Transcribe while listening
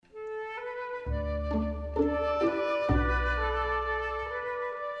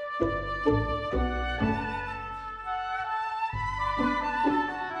Good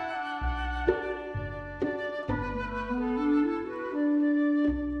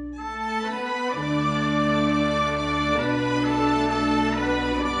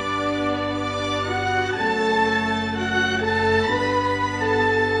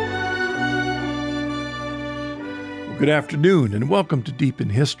afternoon, and welcome to Deep in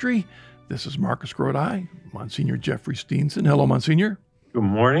History. This is Marcus Grodi, Monsignor Jeffrey Steenson. Hello, Monsignor. Good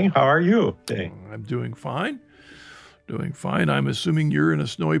morning. How are you today? I'm doing fine. I'm assuming you're in a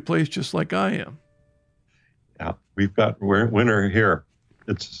snowy place just like I am. Yeah, we've got winter here.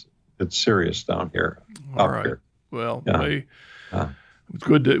 It's serious down here. All right. Here. Well, yeah. It's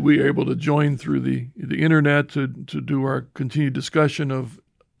good that we are able to join through the internet to do our continued discussion of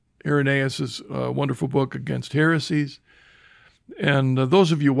Irenaeus' wonderful book, Against Heresies. And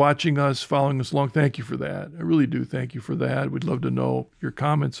those of you watching us, following us along, thank you for that. I really do thank you for that. We'd love to know your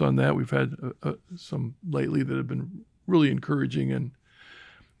comments on that. We've had some lately that have been really encouraging. And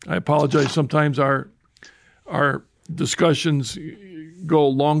I apologize. Sometimes our discussions go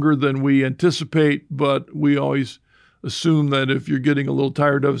longer than we anticipate, but we always assume that if you're getting a little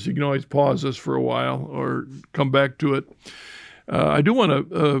tired of us, you can always pause us for a while or come back to it. I do want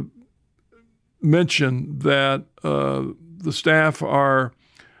to mention that the staff are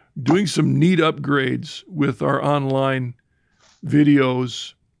doing some neat upgrades with our online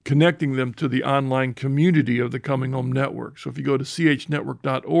videos, connecting them to the online community of the Coming Home Network. So if you go to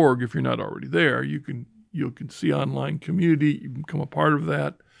chnetwork.org, if you're not already there, you can see online community. You can become a part of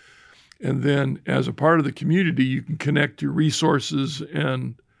that. And then as a part of the community, you can connect to resources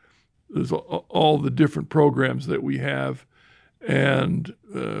and there's all the different programs that we have. And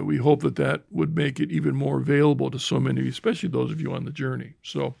we hope that would make it even more available to so many of you, especially those of you on the journey.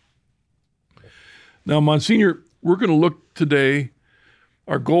 So now, Monsignor, we're going to look today.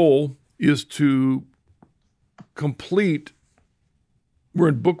 Our goal is to complete, we're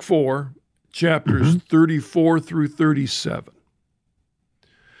in Book 4, chapters 34 through 37.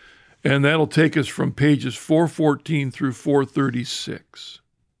 And that'll take us from pages 414 through 436.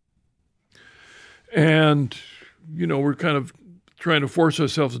 And, we're kind of trying to force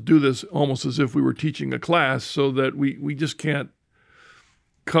ourselves to do this almost as if we were teaching a class so that we just can't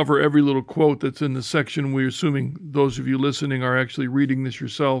cover every little quote that's in the section. We're assuming those of you listening are actually reading this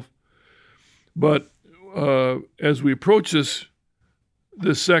yourself. But as we approach this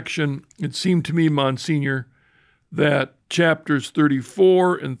section, it seemed to me, Monsignor, that chapters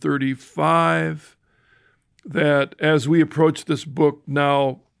 34 and 35, that as we approach this book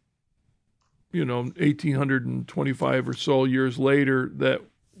now, 1,825 or so years later, that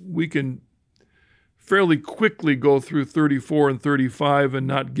we can fairly quickly go through 34 and 35 and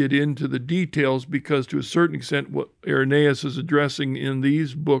not get into the details, because to a certain extent what Irenaeus is addressing in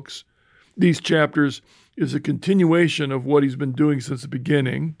these books, these chapters, is a continuation of what he's been doing since the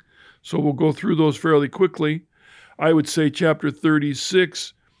beginning. So we'll go through those fairly quickly. I would say chapter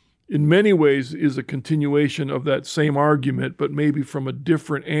 36 in many ways is a continuation of that same argument, but maybe from a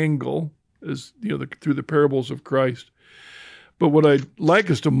different angle, as through the parables of Christ. But what I'd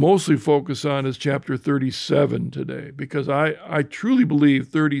like us to mostly focus on is chapter 37 today, because I truly believe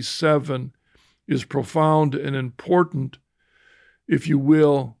 37 is profound and important, if you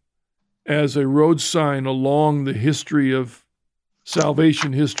will, as a road sign along the history of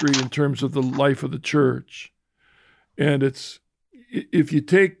salvation history in terms of the life of the church. And if you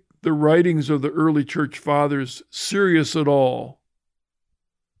take the writings of the early church fathers serious at all,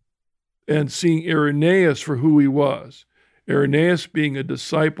 and seeing Irenaeus for who he was, Irenaeus being a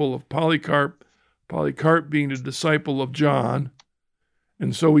disciple of Polycarp, Polycarp being a disciple of John,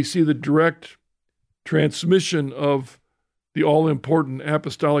 and so we see the direct transmission of the all-important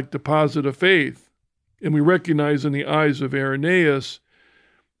apostolic deposit of faith, and we recognize in the eyes of Irenaeus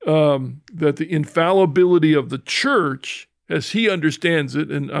that the infallibility of the church, as he understands it,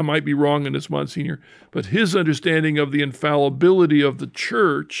 and I might be wrong in this, Monsignor, but his understanding of the infallibility of the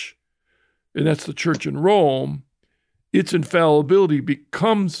church, and that's the church in Rome, its infallibility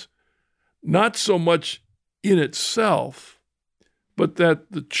becomes not so much in itself, but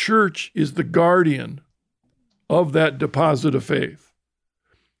that the church is the guardian of that deposit of faith.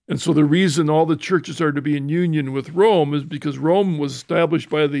 And so the reason all the churches are to be in union with Rome is because Rome was established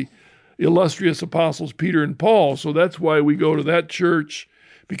by the illustrious apostles Peter and Paul. So that's why we go to that church,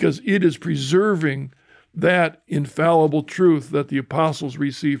 because it is preserving that infallible truth that the apostles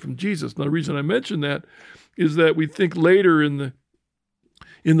received from Jesus. Now, the reason I mention that is that we think later in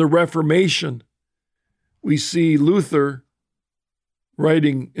the Reformation, we see Luther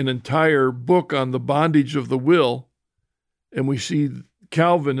writing an entire book on the bondage of the will, and we see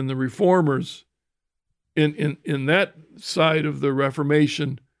Calvin and the Reformers in that side of the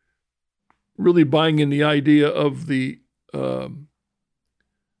Reformation really buying in the idea of the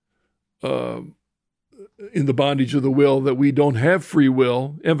in the bondage of the will, that we don't have free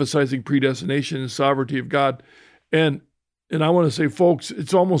will, emphasizing predestination and sovereignty of God. And I want to say, folks,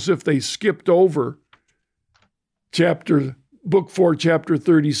 it's almost as if they skipped over book 4, chapter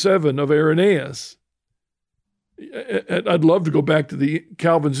 37 of Irenaeus. I'd love to go back to the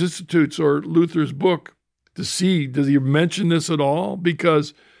Calvin's Institutes or Luther's book to see, does he mention this at all?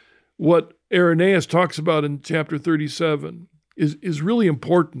 Because what Irenaeus talks about in chapter 37 is really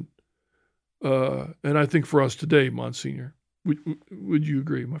important. And I think for us today, Monsignor, would you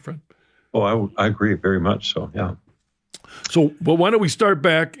agree, my friend? Oh, I agree very much so, yeah. So, but why don't we start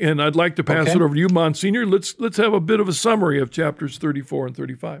back, and I'd like to pass it over to you, Monsignor. Let's have a bit of a summary of chapters 34 and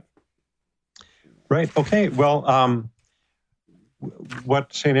 35. Right, okay. Well,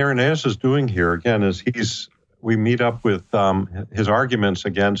 what St. Irenaeus is doing here, again, is we meet up with his arguments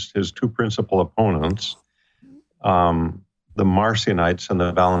against his two principal opponents, the Marcionites and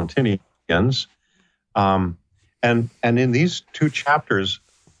the Valentinians. And in these two chapters,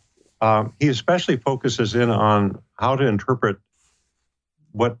 he especially focuses in on how to interpret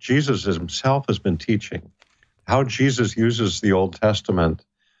what Jesus himself has been teaching, how Jesus uses the Old Testament.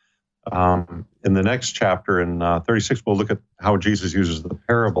 In the next chapter, in 36, we'll look at how Jesus uses the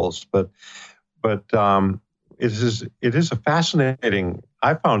parables. But it is a fascinating.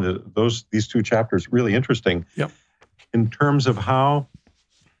 I found these two chapters really interesting. Yep. In terms of how.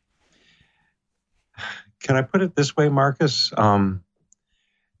 Can I put it this way, Marcus?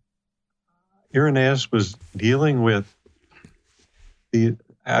 Irenaeus was dealing with the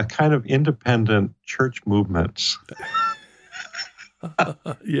kind of independent church movements.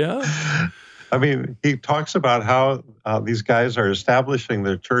 Yeah. I mean, he talks about how these guys are establishing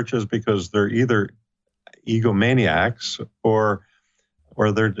their churches because they're either egomaniacs or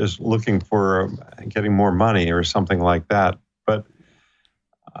they're just looking for getting more money or something like that. But,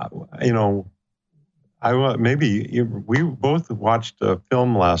 we both watched a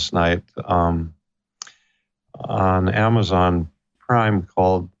film last night on Amazon Prime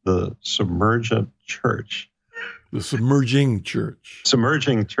called The Submergent Church. The Submerging Church.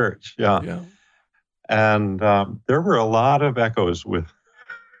 Submerging Church, yeah. And there were a lot of echoes with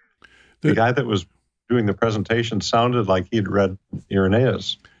the guy that was doing the presentation sounded like he'd read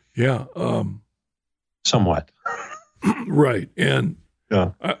Irenaeus. Yeah. Somewhat. Right. And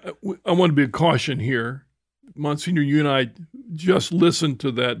yeah. I want to be a caution here. Monsignor, you and I just listened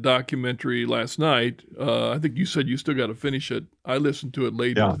to that documentary last night. I think you said you still got to finish it. I listened to it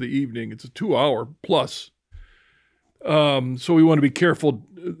late into the evening. It's a 2-hour plus. So we want to be careful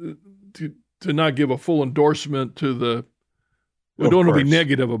to not give a full endorsement to the. We don't want to be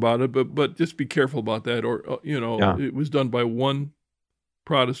negative about it, but just be careful about that. Or It was done by one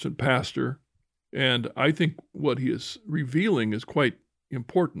Protestant pastor, and I think what he is revealing is quite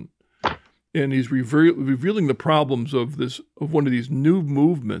important. And he's revealing the problems of one of these new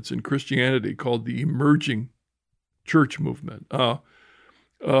movements in Christianity called the emerging church movement.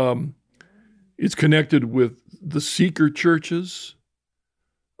 It's connected with the seeker churches,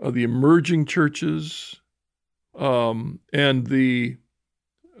 the emerging churches, and the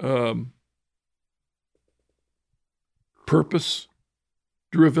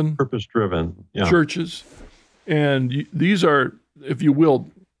purpose-driven churches. And these are, if you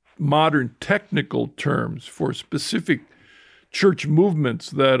will, modern technical terms for specific church movements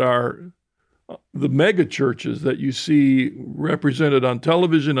that are the mega churches that you see represented on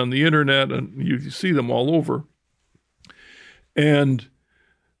television, on the internet, and you see them all over. And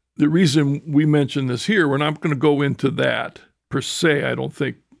the reason we mention this here, we're not going to go into that per se, I don't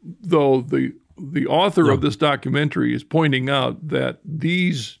think, though the author of this documentary is pointing out that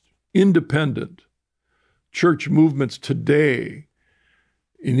these independent church movements today,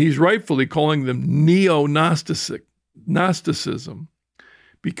 and he's rightfully calling them neo-Gnosticism,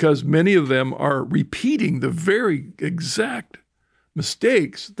 because many of them are repeating the very exact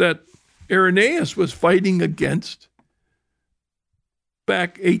mistakes that Irenaeus was fighting against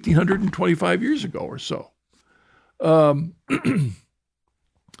back 1,825 years ago or so.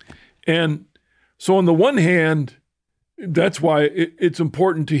 And so on the one hand, that's why it's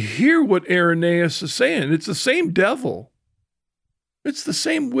important to hear what Irenaeus is saying. It's the same devil. It's the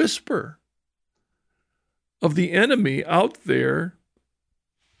same whisper of the enemy out there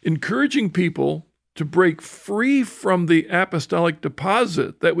encouraging people to break free from the apostolic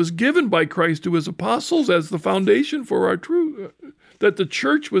deposit that was given by Christ to his apostles as the foundation for our truth, that the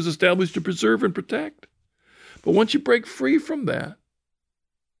church was established to preserve and protect. But once you break free from that,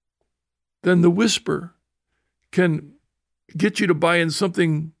 then the whisper can get you to buy in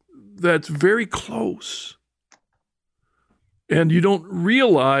something that's very close. And you don't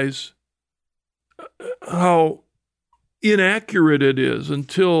realize how inaccurate it is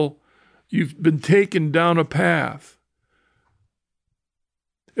until you've been taken down a path.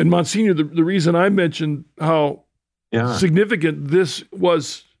 And Monsignor, the reason I mentioned how significant this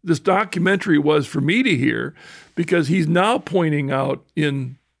documentary was for me to hear, because he's now pointing out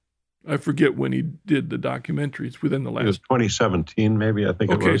I forget when he did the documentaries, within the last... It was 2017, maybe, I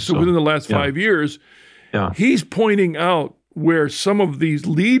think it was. Okay, so within the last 5 years, he's pointing out where some of these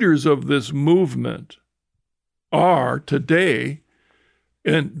leaders of this movement are today,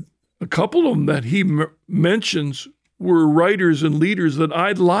 and a couple of them that he mentions were writers and leaders that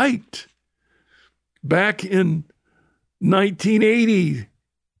I liked back in 1980,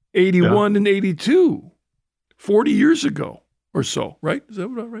 81, and 82, 40 years ago or so, right? Is that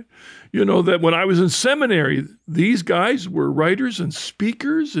right? You know, that when I was in seminary, these guys were writers and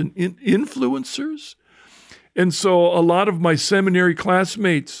speakers and influencers. And so a lot of my seminary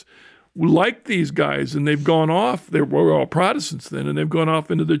classmates liked these guys, and they've gone off. They were all Protestants then, and they've gone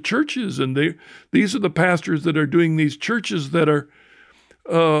off into the churches. And these are the pastors that are doing these churches that are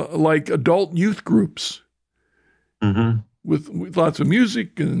like adult youth groups with lots of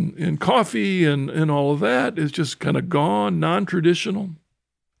music and coffee and all of that. Is just kind of gone, non-traditional.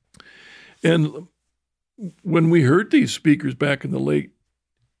 And when we heard these speakers back in the late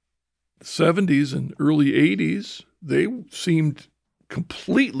 70s and early 80s, they seemed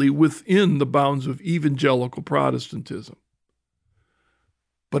completely within the bounds of evangelical Protestantism.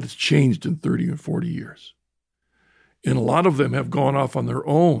 But it's changed in 30 or 40 years. And a lot of them have gone off on their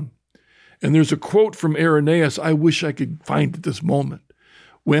own. And there's a quote from Irenaeus, I wish I could find at this moment,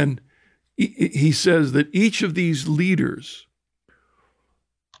 when he says that each of these leaders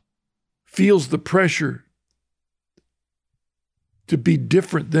feels the pressure to be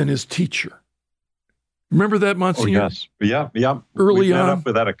different than his teacher. Remember that, Monsignor? Oh, yes. Yeah. Early we met on. up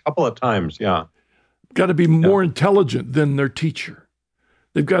with that a couple of times, Got to be more intelligent than their teacher.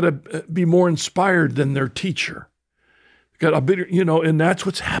 They've got to be more inspired than their teacher. Got a bit, and that's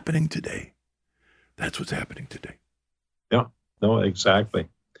what's happening today. That's what's happening today. Yeah, no, exactly.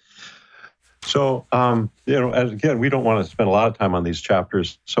 So, again, we don't want to spend a lot of time on these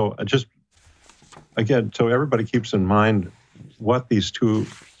chapters. So so everybody keeps in mind what these two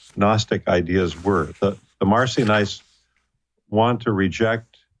Gnostic ideas were. The Marcionites want to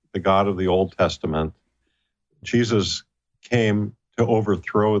reject the God of the Old Testament. Jesus came to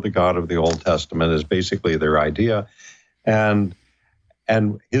overthrow the God of the Old Testament is basically their idea. And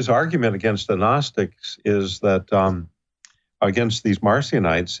his argument against the Gnostics is that, against these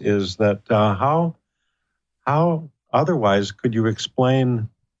Marcionites, is that how otherwise could you explain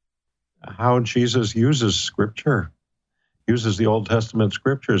how Jesus uses Scripture, uses the Old Testament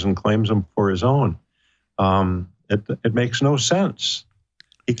Scriptures and claims them for his own? It makes no sense.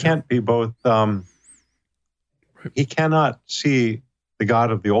 He can't be both. He cannot see the God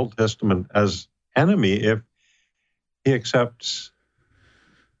of the Old Testament as enemy if he accepts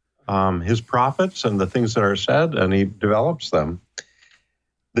his prophets and the things that are said, and he develops them.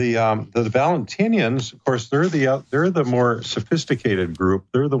 The Valentinians, of course, they're the more sophisticated group.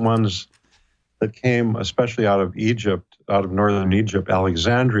 They're the ones that came, especially out of Egypt, out of northern Egypt,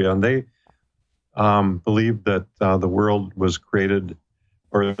 Alexandria, and they believed that the world was created,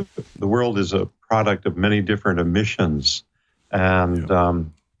 or the world is a product of many different emissions,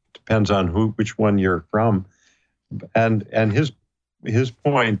 and depends on which one you're from. And his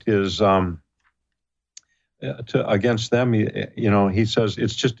point is against them. He says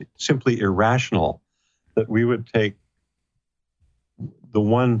it's just simply irrational that we would take the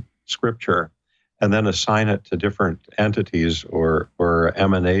one Scripture and then assign it to different entities or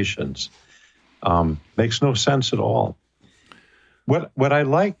emanations. Makes no sense at all. What I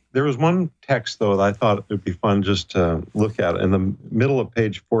like, there was one text, though, that I thought it would be fun just to look at in the middle of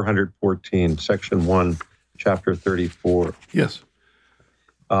page 414, section 1, chapter 34. Yes.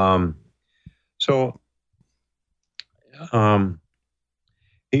 He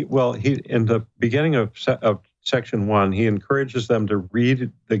in the beginning of section 1, he encourages them to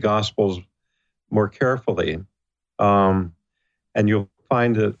read the Gospels more carefully, and you'll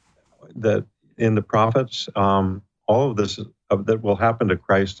find that in the prophets, all of this that will happen to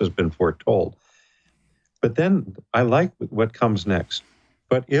Christ has been foretold. But then I like what comes next.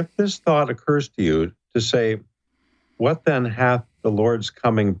 But if this thought occurs to you to say, what then hath the Lord's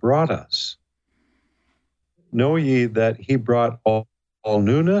coming brought us? Know ye that he brought all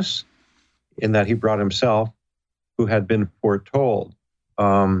newness, in that he brought himself, who had been foretold.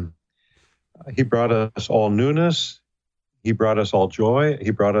 He brought us all newness. He brought us all joy. He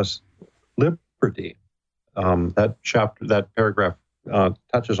brought us liberty. That paragraph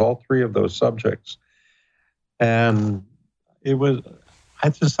touches all three of those subjects. And I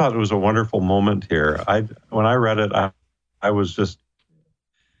just thought it was a wonderful moment here. When I read it, I was just,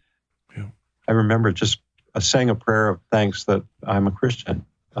 I remember just saying a prayer of thanks that I'm a Christian.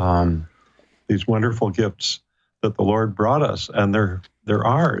 These wonderful gifts that the Lord brought us, and they're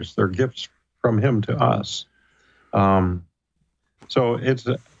ours. They're gifts from Him to us. So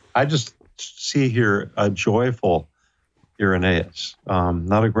I just see here a joyful Irenaeus,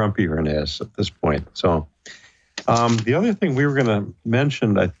 not a grumpy Irenaeus at this point. So the other thing we were going to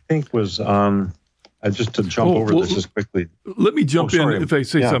mention, I think, was just to jump over this as quickly. Let me jump in if I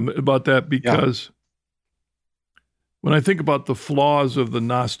say something about that, because when I think about the flaws of the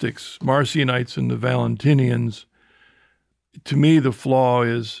Gnostics, Marcionites and the Valentinians, to me the flaw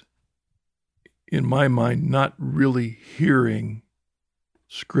is, in my mind, not really hearing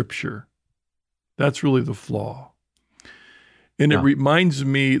Scripture. That's really the flaw. And it reminds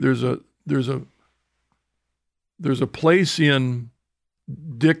me, there's a place in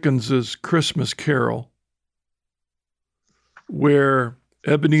Dickens's Christmas Carol where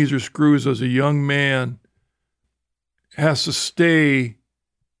Ebenezer Scrooge, as a young man, has to stay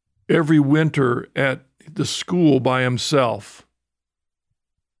every winter at the school by himself.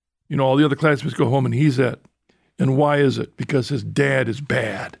 You know, all the other classmates go home and he's at. And why is it? Because his dad is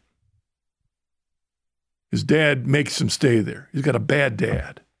bad. His dad makes him stay there. He's got a bad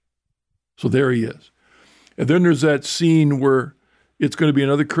dad. So there he is. And then there's that scene where it's going to be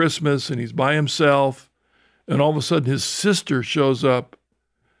another Christmas and he's by himself. And all of a sudden his sister shows up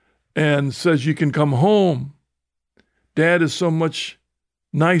and says, "You can come home. Dad is so much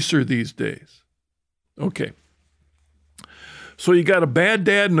nicer these days." Okay. So you got a bad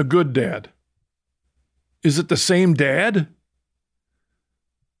dad and a good dad. Is it the same dad?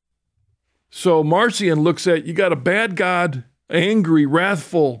 So Marcion looks at, you got a bad God, angry,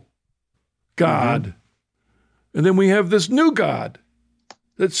 wrathful God. Mm-hmm. And then we have this new God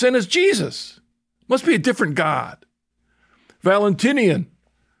that sent us Jesus. Must be a different God. Valentinian,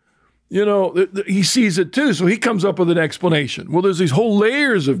 you know, he sees it too, so he comes up with an explanation. Well, there's these whole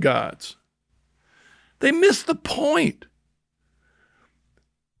layers of gods. They miss the point.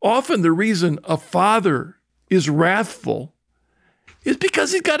 Often the reason a father is wrathful is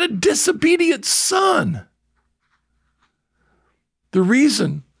because he's got a disobedient son. The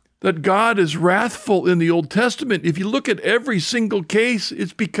reason that God is wrathful in the Old Testament, if you look at every single case,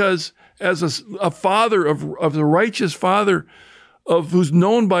 it's because as a father of the righteous father who's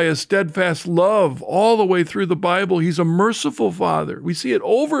known by a steadfast love all the way through the Bible, he's a merciful father. We see it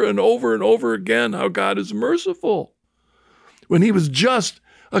over and over and over again how God is merciful. When he was just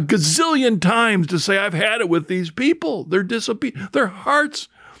a gazillion times to say, I've had it with these people. They're disobedient. Their hearts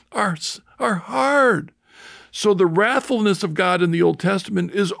are hard. So the wrathfulness of God in the Old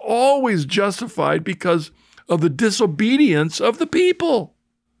Testament is always justified because of the disobedience of the people.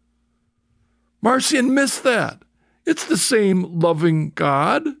 Marcion missed that. It's the same loving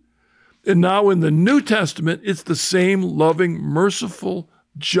God. And now in the New Testament, it's the same loving, merciful,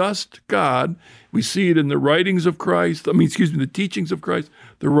 just God. We see it in the writings of Christ. The teachings of Christ,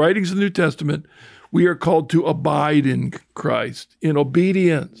 the writings of the New Testament. We are called to abide in Christ, in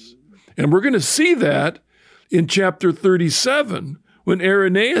obedience. And we're going to see that in chapter 37, when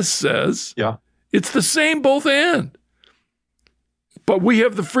Irenaeus says, it's the same both and. But we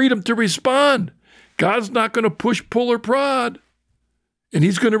have the freedom to respond. God's not going to push, pull, or prod. And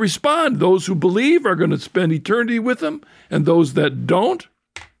he's going to respond. Those who believe are going to spend eternity with him, and those that don't,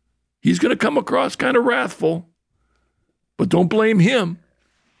 he's going to come across kind of wrathful. But don't blame him.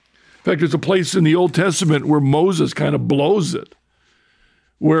 In fact, there's a place in the Old Testament where Moses kind of blows it.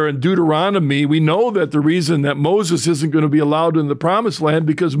 Where in Deuteronomy, we know that the reason that Moses isn't going to be allowed in the promised land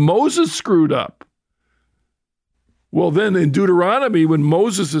because Moses screwed up. Well, then in Deuteronomy, when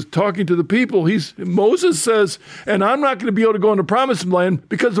Moses is talking to the people, Moses says, and I'm not going to be able to go into the promised land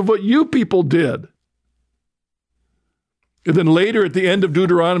because of what you people did. And then later at the end of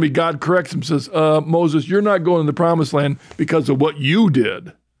Deuteronomy, God corrects him, says, Moses, you're not going to the promised land because of what you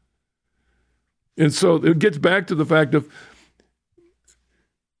did. And so it gets back to the fact of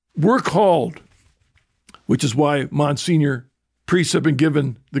we're called, which is why Monsignor priests have been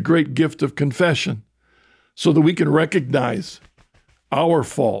given the great gift of confession, so that we can recognize our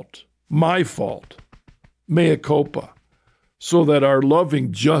fault, my fault, mea culpa, so that our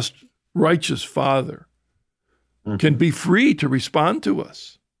loving, just, righteous Father can be free to respond to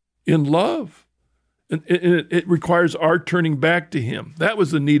us in love And it requires our turning back to him. That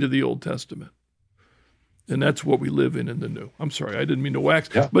was the need of the Old Testament. And that's what we live in the New. I'm sorry, I didn't mean to wax.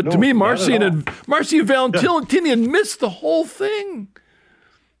 Yeah, but no, to me, not Marcion at all. and Valentinian missed the whole thing.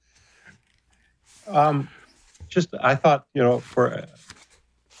 I thought,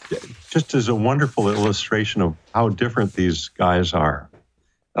 just as a wonderful illustration of how different these guys are.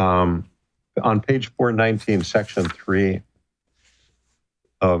 On page 419, section 3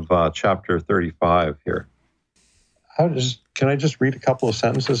 of chapter 35 here. Can I just read a couple of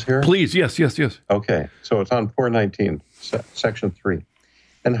sentences here? Please, yes. Okay, so it's on 419, section 3.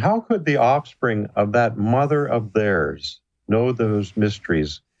 And how could the offspring of that mother of theirs know those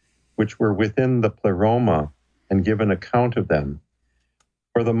mysteries which were within the pleroma and give an account of them?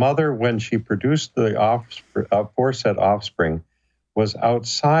 For the mother, when she produced the aforesaid offspring, was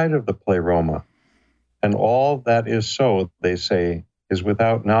outside of the pleroma, and all that is so, they say, is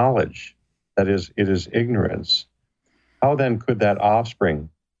without knowledge, that is, it is ignorance. How then could that offspring,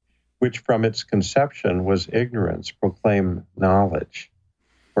 which from its conception was ignorance, proclaim knowledge?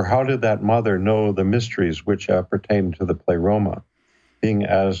 Or how did that mother know the mysteries which pertain to the pleroma, being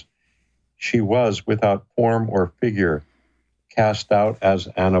as she was without form or figure, cast out as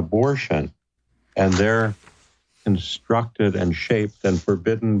an abortion, and there constructed and shaped and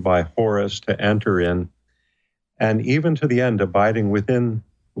forbidden by Horus to enter in, and even to the end abiding without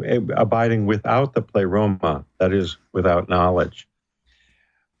the pleroma, that is, without knowledge.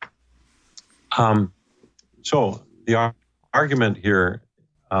 So the argument here,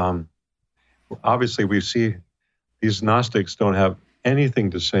 obviously we see these Gnostics don't have anything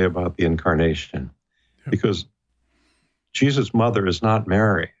to say about the incarnation, because Jesus' mother is not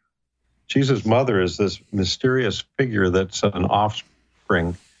Mary. Jesus' mother is this mysterious figure that's an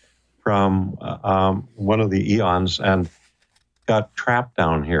offspring from one of the eons and got trapped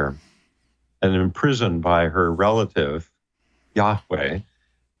down here and imprisoned by her relative, Yahweh.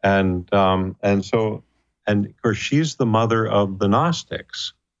 And of course, she's the mother of the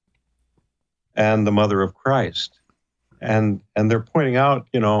Gnostics and the mother of Christ. And they're pointing out,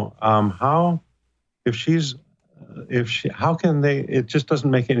 how can they, it just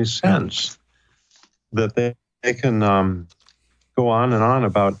doesn't make any sense that they can go on and on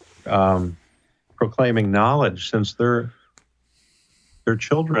about proclaiming knowledge, since they're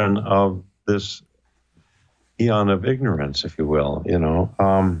children of this eon of ignorance, if you will,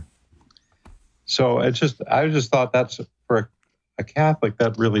 So I just thought that's, for a Catholic,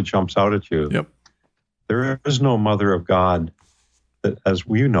 that really jumps out at you. Yep. There is no mother of God that, as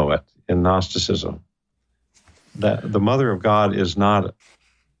we know it in Gnosticism. That the mother of God is not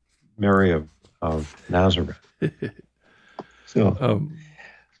Mary of Nazareth. So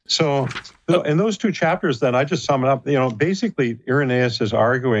in those two chapters, then I just sum it up. Basically, Irenaeus is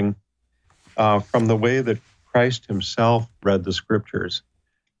arguing from the way that Christ himself read the scriptures,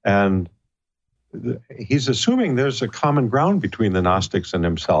 and he's assuming there's a common ground between the Gnostics and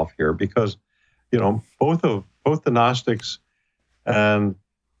himself here, because both the Gnostics and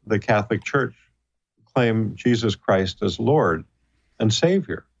the Catholic Church claim Jesus Christ as Lord and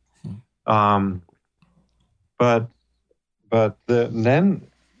Savior. But then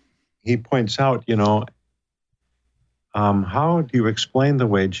he points out, how do you explain the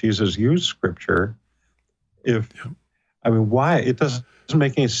way Jesus used Scripture? Why? It doesn't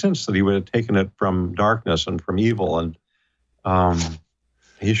make any sense that he would have taken it from darkness and from evil, and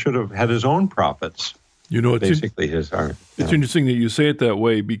he should have had his own prophets. It's interesting that you say it that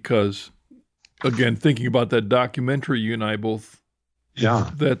way, because, again, thinking about that documentary you and I both,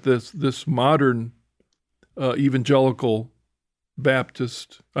 that this modern evangelical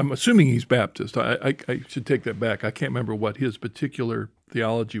Baptist, I'm assuming he's Baptist. I should take that back. I can't remember what his particular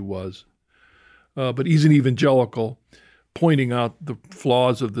theology was, but he's an evangelical, pointing out the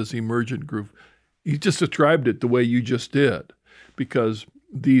flaws of this emergent group. He just described it the way you just did, because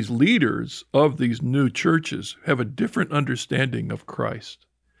these leaders of these new churches have a different understanding of Christ,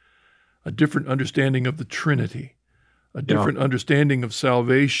 a different understanding of the Trinity, a different understanding of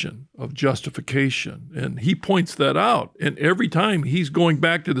salvation, of justification. And he points that out. And every time he's going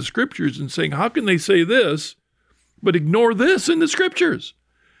back to the scriptures and saying, how can they say this, but ignore this in the scriptures?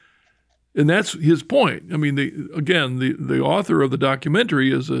 And that's his point. The author of the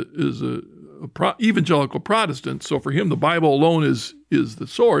documentary is a evangelical Protestant. So for him, the Bible alone is the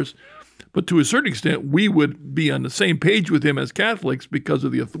source. But to a certain extent, we would be on the same page with him as Catholics because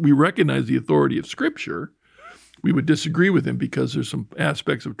of we recognize the authority of Scripture. We would disagree with him because there's some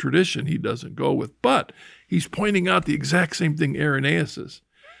aspects of tradition he doesn't go with. But he's pointing out the exact same thing Irenaeus is.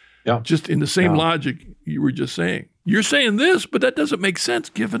 Yeah. Just in the same logic you were just saying. You're saying this, but that doesn't make sense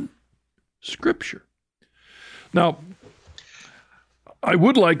given Scripture. Now, I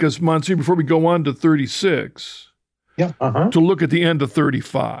would like us, Monsignor, before we go on to 36, to look at the end of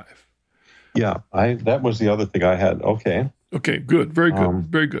 35. Yeah, that was the other thing I had. Okay. Okay, good. Very good.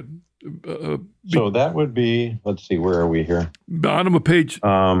 Very good. So that would be, let's see, where are we here? Bottom of page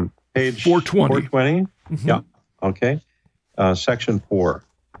 420. 420? Mm-hmm. Yeah, okay. Section 4.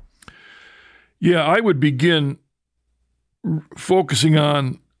 Yeah, I would begin focusing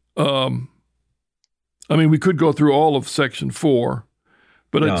on, we could go through all of section 4,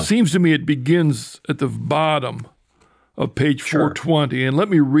 but it seems to me it begins at the bottom of page 420. And let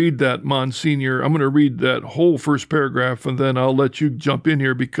me read that, Monsignor. I'm going to read that whole first paragraph, and then I'll let you jump in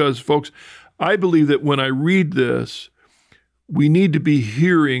here because, folks, I believe that when I read this, we need to be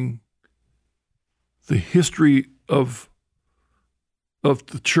hearing the history of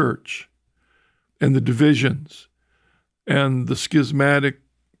the church and the divisions and the schismatic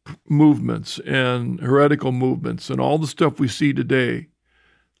movements and heretical movements and all the stuff we see today.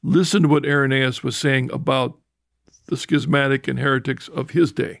 Listen to what Irenaeus was saying about the schismatic and heretics of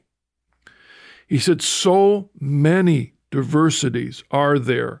his day. He said, so many diversities are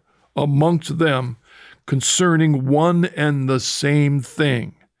there amongst them concerning one and the same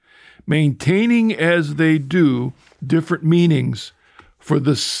thing, maintaining as they do different meanings for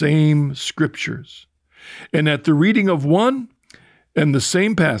the same scriptures. And at the reading of one and the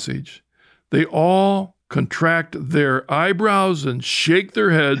same passage, they all contract their eyebrows and shake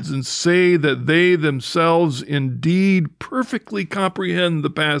their heads and say that they themselves indeed perfectly comprehend the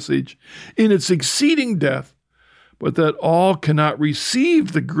passage in its exceeding depth, but that all cannot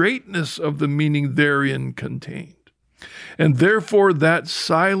receive the greatness of the meaning therein contained. And therefore that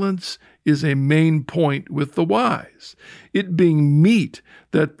silence is a main point with the wise, it being meet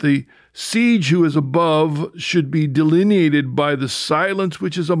that the siege who is above should be delineated by the silence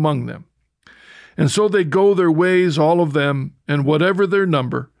which is among them. And so they go their ways, all of them, and whatever their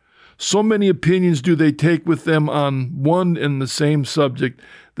number, so many opinions do they take with them on one and the same subject.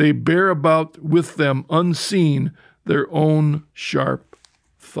 They bear about with them unseen their own sharp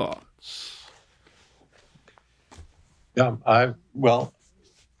thoughts. Yeah,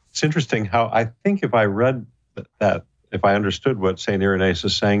 it's interesting how I think if I read that, if I understood what St. Irenaeus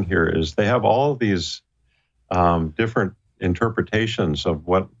is saying here, is they have all these different interpretations of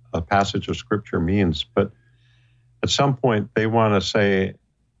what a passage of Scripture means, but at some point they want to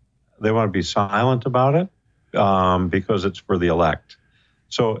be silent about it because it's for the elect.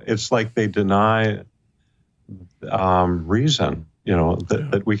 So it's like they deny reason,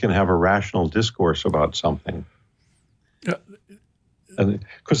 that we can have a rational discourse about something. And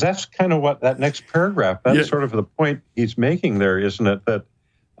because that's kind of what that next paragraph, that's sort of the point he's making there, isn't it? That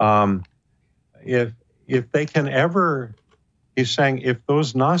if they can ever, he's saying, if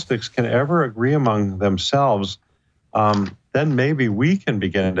those Gnostics can ever agree among themselves, then maybe we can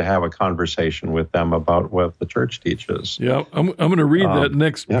begin to have a conversation with them about what the church teaches. Yeah, I'm going to read that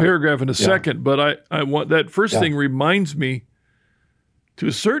next paragraph in a second, but I want that first thing reminds me to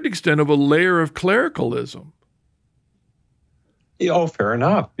a certain extent of a layer of clericalism. Oh, fair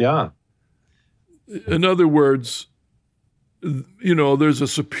enough. Yeah. In other words, there's a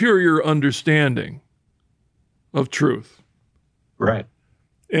superior understanding of truth. Right.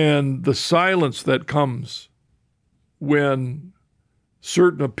 And the silence that comes when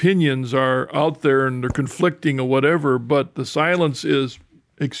certain opinions are out there and they're conflicting or whatever, but the silence is,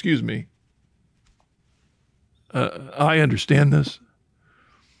 excuse me, I understand this.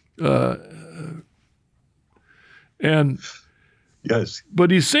 And yes,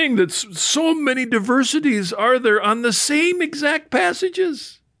 but he's saying that so many diversities are there on the same exact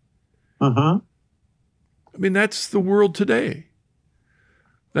passages. I mean, that's the world today.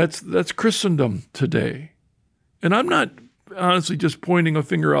 That's Christendom today. And I'm not honestly just pointing a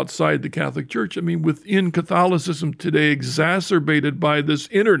finger outside the Catholic Church. I mean, within Catholicism today, exacerbated by this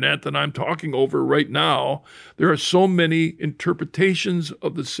internet that I'm talking over right now, there are so many interpretations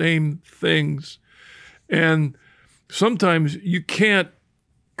of the same things. And sometimes you can't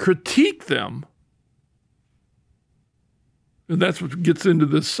critique them. And that's what gets into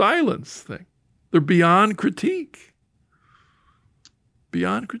the silence thing. They're beyond critique.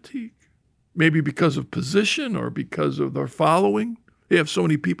 Beyond critique. Maybe because of position or because of their following. They have so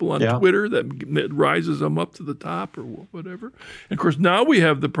many people on Twitter that rises them up to the top or whatever. And of course, now we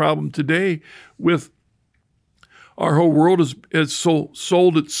have the problem today with our whole world has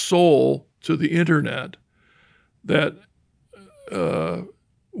sold its soul to the internet, that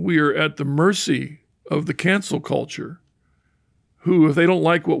we are at the mercy of the cancel culture, who, if they don't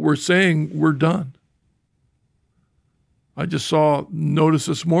like what we're saying, we're done. I just saw notice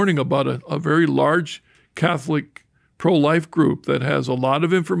this morning about a very large Catholic pro-life group that has a lot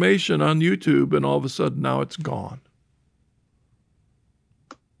of information on YouTube, and all of a sudden now it's gone.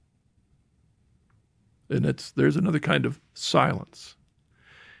 And there's another kind of silence,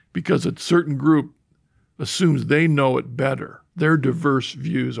 because a certain group assumes they know it better. Their diverse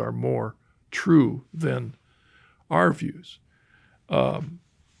views are more true than our views.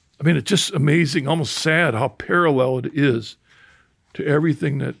 It's just amazing, almost sad how parallel it is to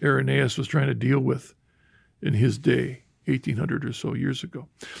everything that Irenaeus was trying to deal with in his day, 1800 or so years ago.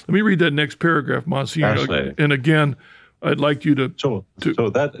 Let me read that next paragraph, Monsignor. And again, I'd like you to... So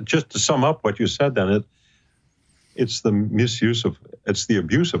that, just to sum up what you said then, it's the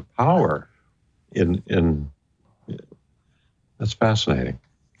abuse of power that's fascinating.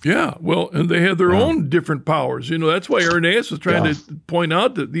 Yeah, well, and they had their own different powers. That's why Irenaeus was trying to point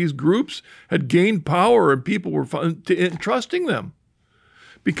out that these groups had gained power and people were trusting them.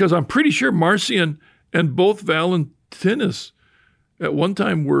 Because I'm pretty sure Marcion and both Valentinus at one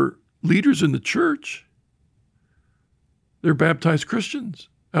time were leaders in the church. They're baptized Christians.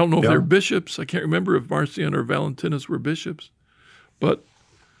 I don't know if they're bishops. I can't remember if Marcion or Valentinus were bishops. But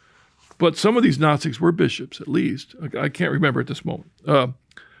some of these Gnostics were bishops, at least. I can't remember at this moment.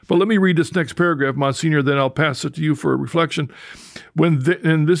 But let me read this next paragraph, Monsignor, then I'll pass it to you for a reflection.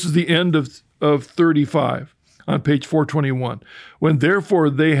 And this is the end of 35 on page 421. When therefore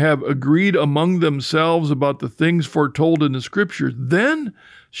they have agreed among themselves about the things foretold in the Scriptures, then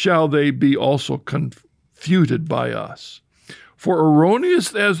shall they be also confuted by us. For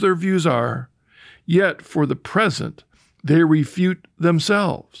erroneous as their views are, yet for the present they refute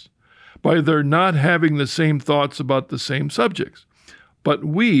themselves by their not having the same thoughts about the same subjects. But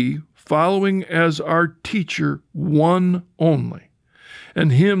we, following as our teacher one only,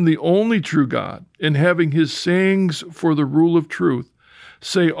 and him the only true God, and having his sayings for the rule of truth,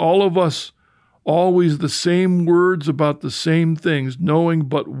 say all of us always the same words about the same things, knowing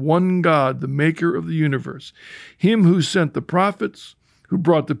but one God, the maker of the universe, him who sent the prophets, who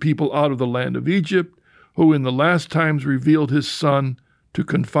brought the people out of the land of Egypt, who in the last times revealed his Son to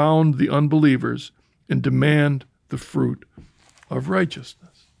confound the unbelievers and demand the fruit of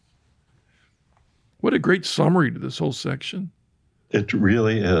righteousness. What a great summary to this whole section. It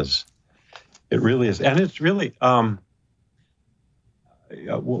really is. It really is. And it's really,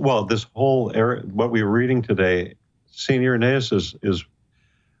 this whole area, what we were reading today, St. Irenaeus is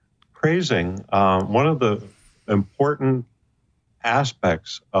praising one of the important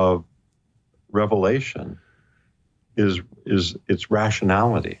aspects of revelation is its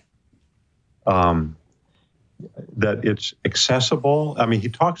rationality. That it's accessible. I mean, he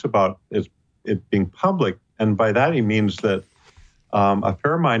talks about it being public, and by that he means that a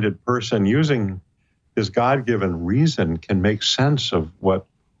fair-minded person using his God-given reason can make sense of what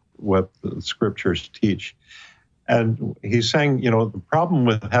the Scriptures teach. And he's saying, the problem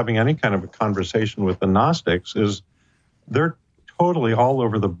with having any kind of a conversation with the Gnostics is they're totally all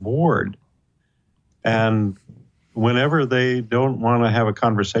over the board. And whenever they don't want to have a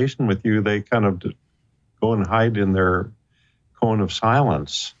conversation with you, they kind of go and hide in their cone of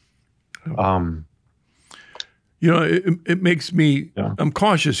silence. It makes me, I'm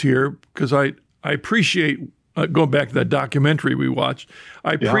cautious here because I appreciate, going back to that documentary we watched,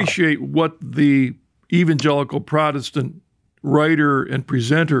 I appreciate what the evangelical Protestant writer and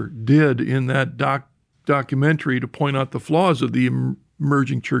presenter did in that documentary to point out the flaws of the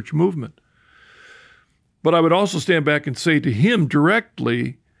emerging church movement. But I would also stand back and say to him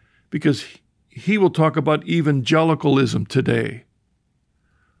directly, because he will talk about evangelicalism today,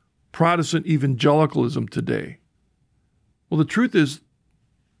 Protestant evangelicalism today. Well, the truth is,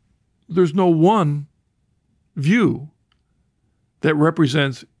 there's no one view that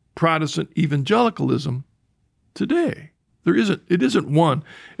represents Protestant evangelicalism today. There isn't. It isn't one.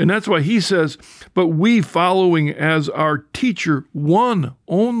 And that's why he says, but we following as our teacher one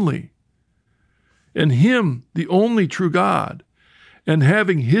only, and him the only true God, and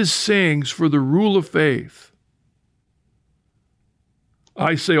having his sayings for the rule of faith.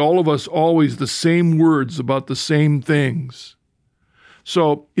 I say all of us always the same words about the same things.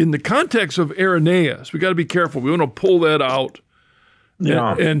 So in the context of Irenaeus, we got to be careful. We want to pull that out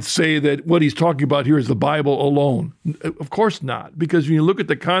and say that what he's talking about here is the Bible alone. Of course not, because when you look at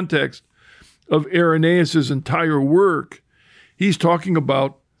the context of Irenaeus' entire work, he's talking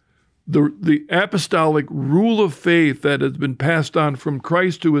about the apostolic rule of faith that has been passed on from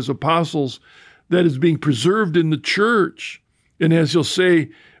Christ to his apostles that is being preserved in the church. And as he'll say,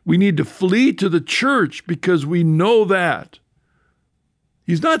 we need to flee to the church because we know that.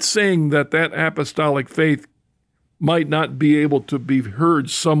 He's not saying that apostolic faith might not be able to be heard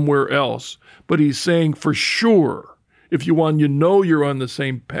somewhere else, but he's saying for sure, if you want, you're on the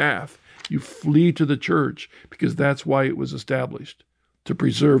same path, you flee to the church, because that's why it was established, to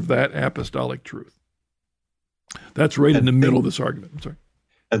preserve that apostolic truth. That's right in the middle of this argument. I'm sorry.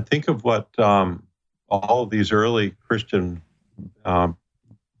 And think of what all of these early Christian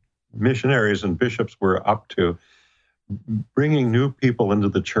missionaries and bishops were up to, bringing new people into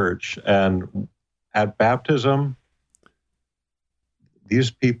the church. And at baptism,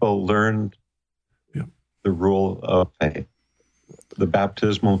 these people learned the rule of faith, the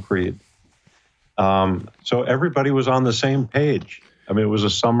baptismal creed. So everybody was on the same page. I mean, it was an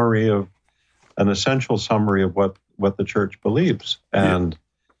essential summary of what the church believes. And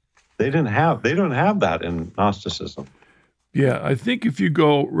they don't have that in Gnosticism. Yeah, I think if you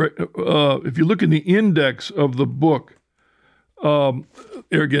look in the index of the book,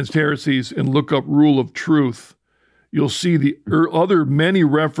 Against Heresies, and look up Rule of Truth, you'll see the other many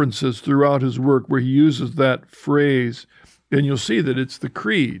references throughout his work where he uses that phrase, and you'll see that it's the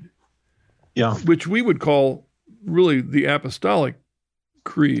creed, which we would call really the apostolic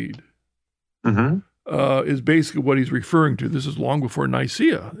creed, is basically what he's referring to. This is long before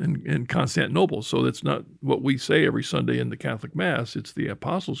Nicaea in Constantinople, so that's not what we say every Sunday in the Catholic Mass. It's the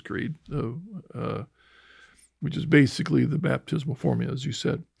Apostles' Creed, which is basically the baptismal formula, as you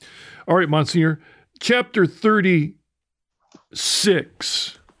said. All right, Monsignor, chapter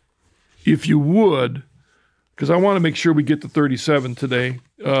 36, if you would, because I want to make sure we get to 37 today.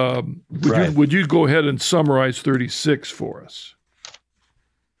 Would you go ahead and summarize 36 for us?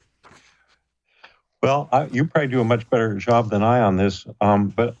 Well, you probably do a much better job than I on this,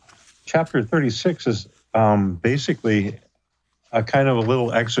 but chapter 36 is basically a kind of a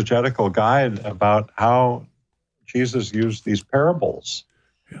little exegetical guide about how Jesus used these parables,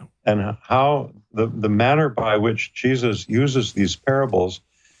 and how the manner by which Jesus uses these parables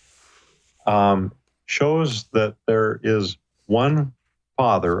shows that there is one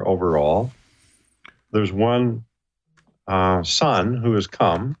Father over all. There's one Son who has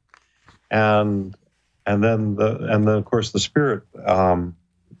come, and then of course the Spirit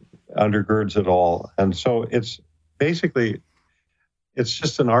undergirds it all. And so it's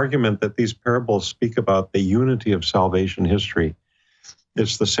just an argument that these parables speak about the unity of salvation history.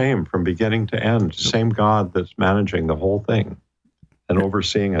 It's the same from beginning to end, same God that's managing the whole thing and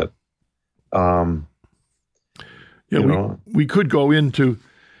overseeing it. We could go into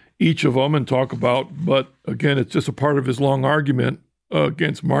each of them and talk about, but again, it's just a part of his long argument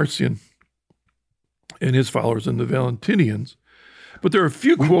against Marcion and his followers and the Valentinians. But there are a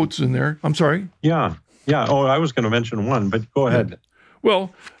few quotes in there. I'm sorry. Yeah. Oh, I was going to mention one, but go ahead.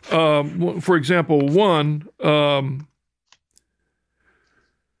 Well, for example, one,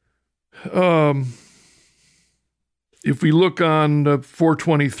 if we look on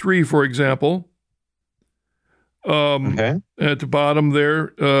 423, for example, at the bottom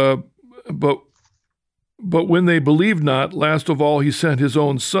there, but when they believed not, last of all, he sent his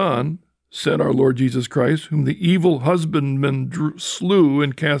own Son, said our Lord Jesus Christ, whom the evil husbandman slew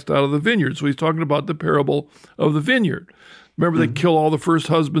and cast out of the vineyard. So he's talking about the parable of the vineyard. Remember, they kill all the first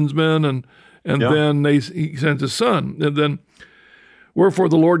husbandsmen, and then he sent his Son. And then, wherefore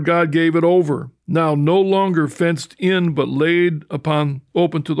the Lord God gave it over, now no longer fenced in, but laid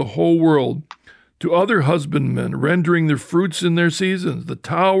open to the whole world, to other husbandmen, rendering their fruits in their seasons, the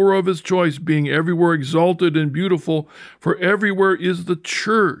tower of his choice being everywhere exalted and beautiful, for everywhere is the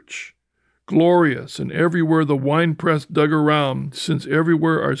church, glorious, and everywhere the winepress dug around, since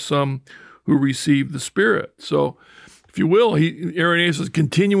everywhere are some who receive the Spirit. So, if you will, Irenaeus is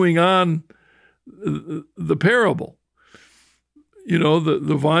continuing on the parable.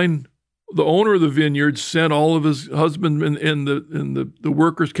 The owner of the vineyard sent all of his husbandmen, and the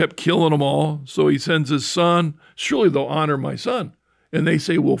workers kept killing them all. So he sends his Son. Surely they'll honor my Son. And they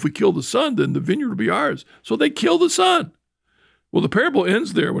say, well, if we kill the Son, then the vineyard will be ours. So they kill the Son. Well, the parable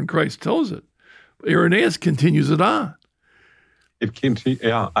ends there when Christ tells it. Irenaeus continues it on.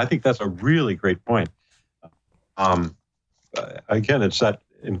 I think that's a really great point. Again, it's that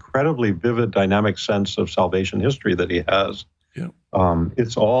incredibly vivid, dynamic sense of salvation history that he has. Yeah.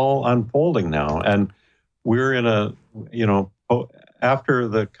 It's all unfolding now. And we're in after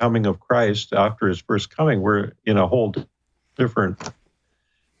the coming of Christ, after his first coming, we're in a whole different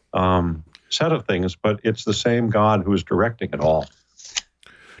set of things, but it's the same God who is directing it all.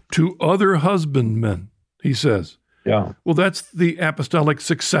 To other husbandmen, he says. Yeah. Well, that's the apostolic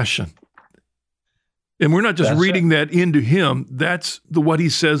succession. And we're not just reading that into him. That's what he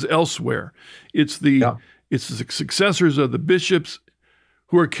says elsewhere. It's the successors of the bishops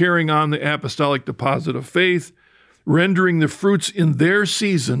who are carrying on the apostolic deposit of faith. rendering the fruits in their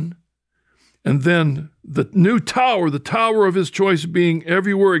season. And then the new tower, the tower of his choice, being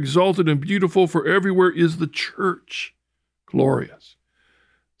everywhere exalted and beautiful, for everywhere is the church, glorious.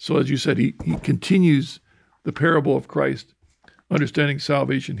 So as you said, he continues the parable of Christ, understanding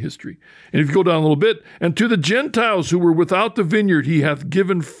salvation history. And if you go down a little bit, and to the Gentiles who were without the vineyard, he hath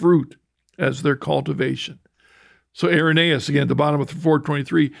given fruit as their cultivation. So Irenaeus, again, at the bottom of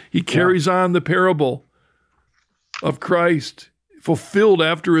 423, he carries on the parable of Christ fulfilled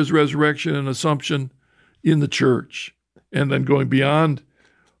after his resurrection and assumption in the church. And then going beyond,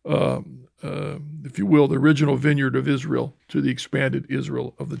 if you will, the original vineyard of Israel to the expanded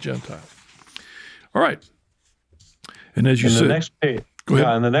Israel of the Gentiles. All right. And as you said, the next page, go ahead.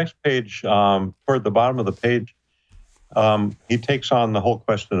 Yeah, in the next page, toward the bottom of the page, he takes on the whole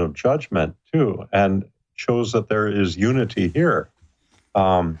question of judgment too, and shows that there is unity here.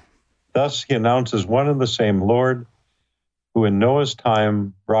 Thus, he announces one and the same Lord, who in Noah's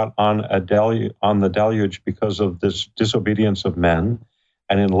time brought on the deluge because of this disobedience of men,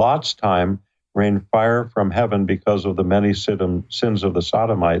 and in Lot's time rained fire from heaven because of the many sins of the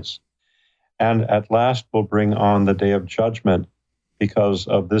Sodomites, and at last will bring on the day of judgment because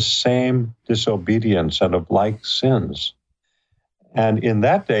of this same disobedience and of like sins. And in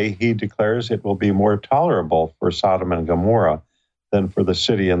that day, he declares it will be more tolerable for Sodom and Gomorrah than for the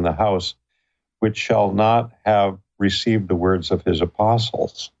city and the house, which shall not have received the words of his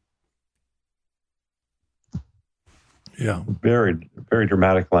apostles. Yeah. Very, very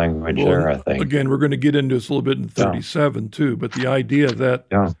dramatic language there, I think. Again, we're going to get into this a little bit in 37 too, but the idea that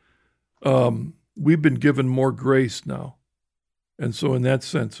we've been given more grace now. And so in that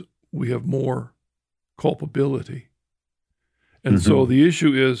sense, we have more culpability. And so the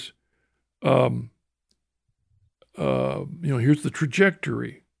issue is, here's the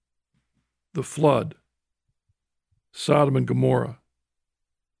trajectory: the flood, Sodom and Gomorrah,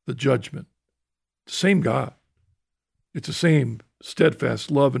 the judgment. The same God. It's the same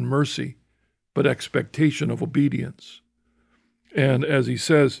steadfast love and mercy, but expectation of obedience. And as he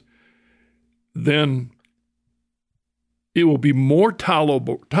says, then it will be more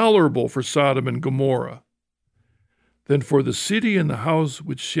tolerable for Sodom and Gomorrah than for the city and the house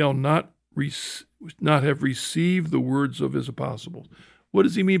which shall not have received the words of his apostles. What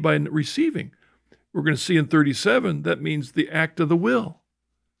does he mean by receiving? We're going to see in 37, that means the act of the will.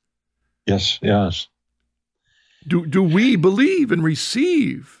 Yes. Do we believe and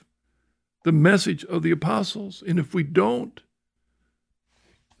receive the message of the apostles? And if we don't,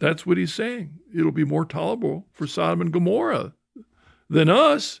 that's what he's saying. It'll be more tolerable for Sodom and Gomorrah than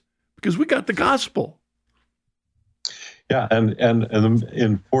us because we got the gospel. Yeah, and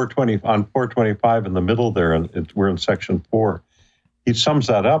in 425 in the middle there, and we're in section 4, he sums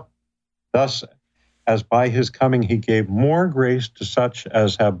that up. Thus, as by his coming he gave more grace to such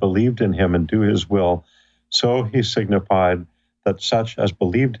as have believed in him and do his will, so he signified that such as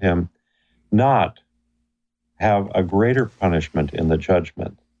believed him not have a greater punishment in the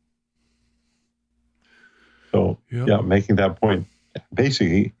judgment. So, making that point,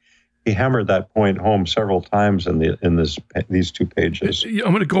 basically, he hammered that point home several times in these 2 pages. I'm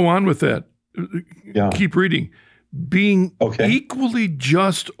going to go on with that. Keep reading. Being equally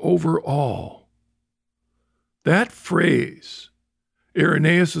just over all. That phrase,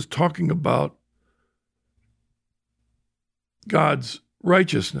 Irenaeus is talking about God's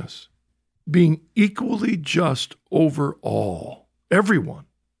righteousness, being equally just over all, everyone.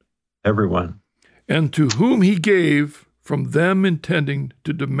 And to whom he gave, from them intending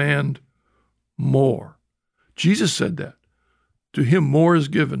to demand more. Jesus said that. To him more is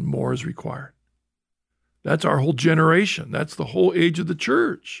given, more is required. That's our whole generation. That's the whole age of the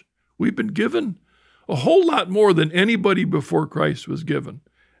church. We've been given a whole lot more than anybody before Christ was given.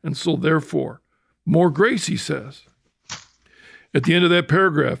 And so therefore, more grace, he says. At the end of that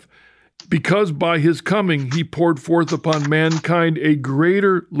paragraph, because by his coming he poured forth upon mankind a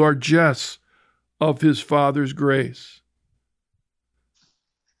greater largesse of his Father's grace.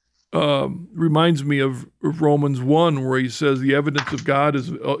 Reminds me of Romans 1, where he says the evidence of God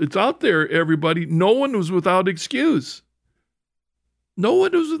it's out there, everybody. No one was without excuse. No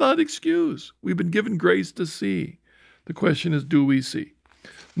one was without excuse. We've been given grace to see. The question is, do we see?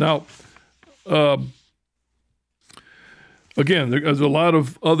 Now, again, there's a lot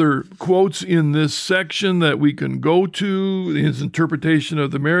of other quotes in this section that we can go to. His interpretation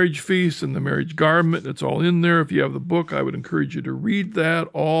of the marriage feast and the marriage garment, it's all in there. If you have the book, I would encourage you to read that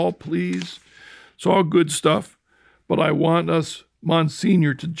all, please. It's all good stuff. But I want us,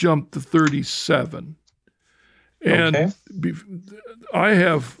 Monsignor, to jump to 37. And I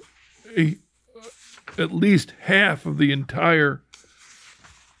have at least half of the entire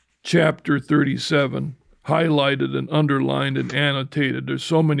chapter 37 highlighted and underlined and annotated. There's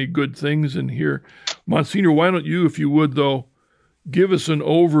so many good things in here. Monsignor, why don't you, if you would, though, give us an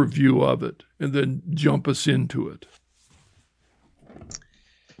overview of it and then jump us into it.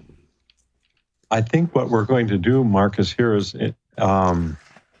 I think what we're going to do, Marcus, here is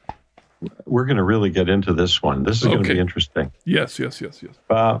we're going to really get into this one. This is going to be interesting. Yes.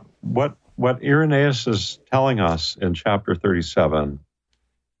 What Irenaeus is telling us in chapter 37.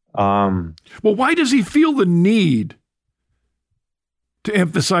 Well, why does he feel the need to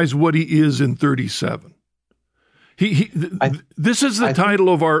emphasize what he is in 37? This is the title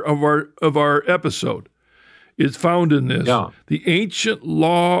of our episode. It's found in this, The Ancient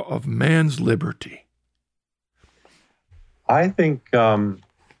Law of Man's Liberty. I think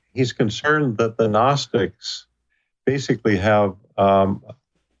he's concerned that the Gnostics basically have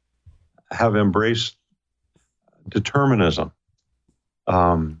embraced determinism.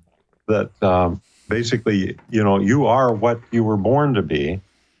 That basically, you are what you were born to be,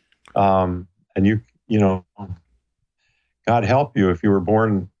 and God help you if you were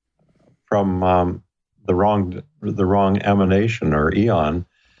born from the wrong emanation or eon.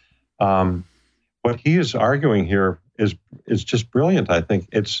 What he is arguing here is just brilliant. I think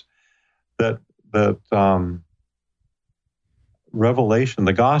it's that revelation,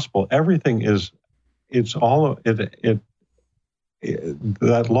 the gospel, everything is. It's all it.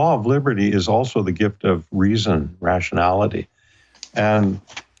 That law of liberty is also the gift of reason, rationality, and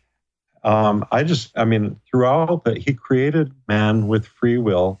throughout that he created man with free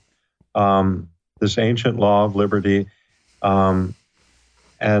will. This ancient law of liberty, and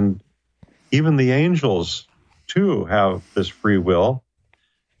even the angels too have this free will,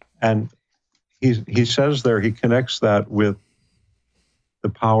 and he says there he connects that with the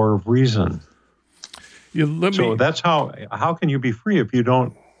power of reason. So that's how can you be free if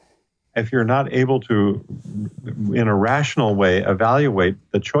you're not able to, in a rational way, evaluate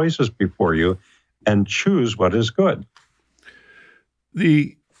the choices before you and choose what is good?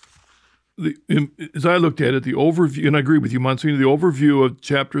 As I looked at it, the overview, and I agree with you, Monsignor, the overview of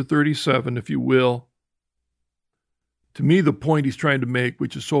chapter 37, if you will, to me, the point he's trying to make,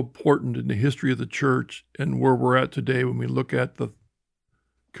 which is so important in the history of the church and where we're at today when we look at the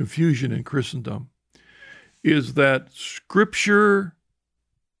confusion in Christendom, is that Scripture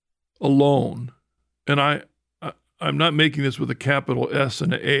alone, and I'm not making this with a capital S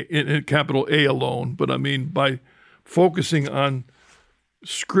and a capital A alone, but I mean by focusing on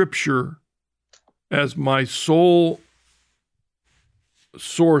Scripture as my sole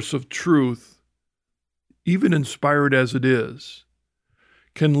source of truth, even inspired as it is,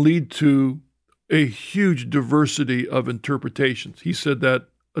 can lead to a huge diversity of interpretations. He said that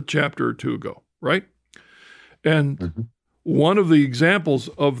a chapter or two ago, right? And one of the examples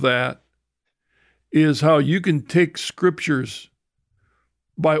of that is how you can take scriptures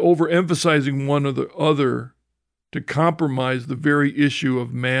by overemphasizing one or the other to compromise the very issue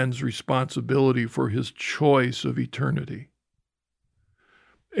of man's responsibility for his choice of eternity.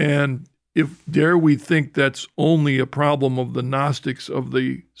 And if dare we think that's only a problem of the Gnostics of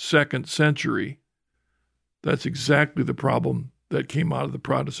the 2nd century, that's exactly the problem that came out of the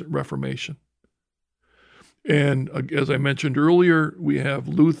Protestant Reformation. And as I mentioned earlier, we have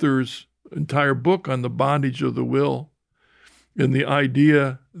Luther's entire book on the bondage of the will and the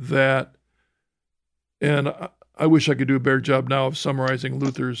idea that, and I wish I could do a better job now of summarizing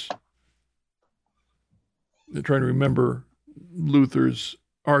Luther's, trying to remember Luther's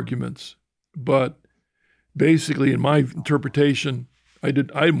arguments, but basically in my interpretation,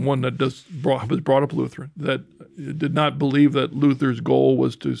 I'm one that was brought up Lutheran, that did not believe that Luther's goal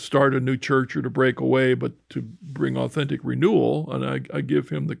was to start a new church or to break away, but to bring authentic renewal. And I give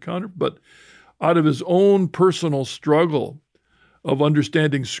him the counter. But out of his own personal struggle of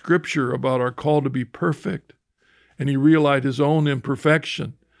understanding Scripture about our call to be perfect, and he realized his own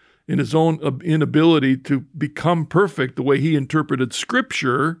imperfection in his own inability to become perfect the way he interpreted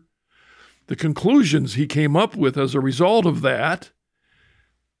Scripture, the conclusions he came up with as a result of that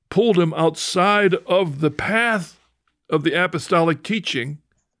pulled him outside of the path of the apostolic teaching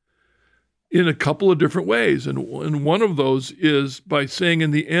in a couple of different ways. And one of those is by saying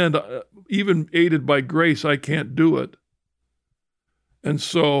in the end, even aided by grace, I can't do it. And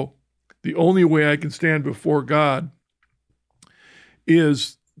so the only way I can stand before God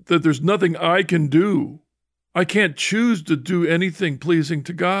is that there's nothing I can do. I can't choose to do anything pleasing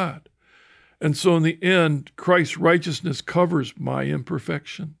to God. And so in the end, Christ's righteousness covers my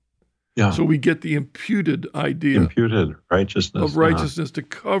imperfection. Yeah. So we get the imputed idea imputed righteousness of righteousness to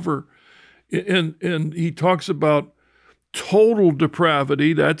cover And he talks about total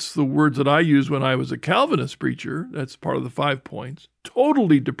depravity. That's the words that I used when I was a Calvinist preacher. That's part of the 5 points.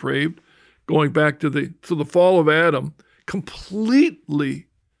 Totally depraved, going back to the fall of Adam, completely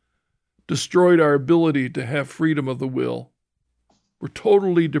destroyed our ability to have freedom of the will. We're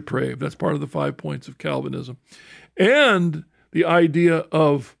totally depraved. That's part of the 5 points of Calvinism. And the idea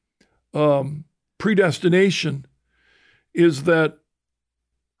of predestination is that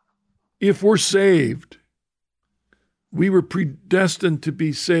if we're saved, we were predestined to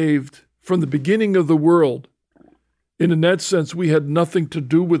be saved from the beginning of the world. And in that sense, we had nothing to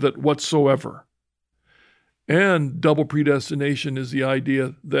do with it whatsoever. And double predestination is the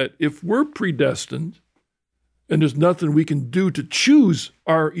idea that if we're predestined and there's nothing we can do to choose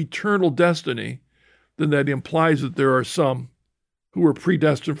our eternal destiny, then that implies that there are some who were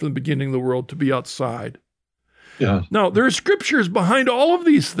predestined from the beginning of the world to be outside. Yeah. Now, there are scriptures behind all of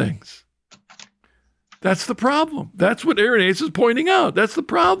these things. That's the problem. That's what Irenaeus is pointing out. That's the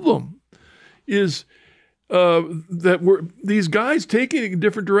problem, is that we're these guys taking in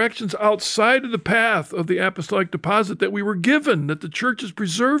different directions outside of the path of the apostolic deposit that we were given, that the church is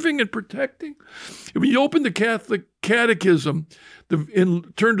preserving and protecting. If you open the Catholic Catechism,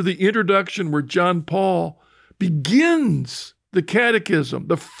 turn to the introduction where John Paul begins the catechism,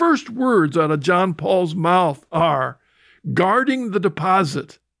 the first words out of John Paul's mouth are, guarding the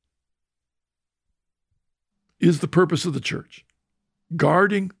deposit is the purpose of the church.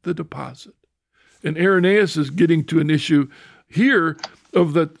 Guarding the deposit. And Irenaeus is getting to an issue here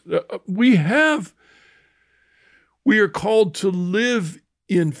of that we are called to live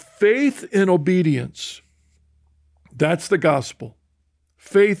in faith and obedience. That's the gospel.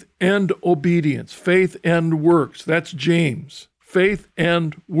 Faith and obedience. Faith and works. That's James. Faith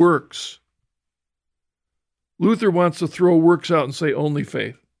and works. Luther wants to throw works out and say only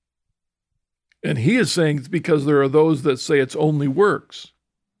faith. And he is saying it's because there are those that say it's only works.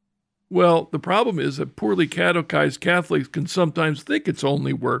 Well, the problem is that poorly catechized Catholics can sometimes think it's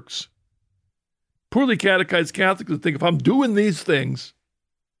only works. Poorly catechized Catholics think if I'm doing these things,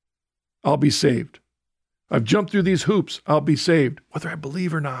 I'll be saved. I've jumped through these hoops, I'll be saved, whether I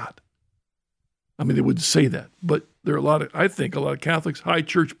believe or not. I mean, they would say that, but there are I think a lot of Catholics, high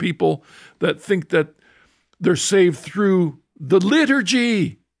church people that think that they're saved through the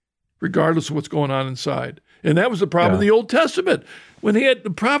liturgy, regardless of what's going on inside. And that was the problem in the Old Testament. When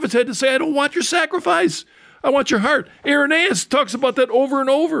the prophets had to say, I don't want your sacrifice. I want your heart. Irenaeus talks about that over and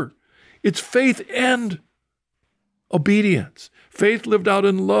over. It's faith and obedience. Faith lived out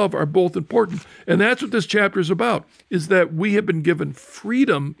in love are both important. And that's what this chapter is about, is that we have been given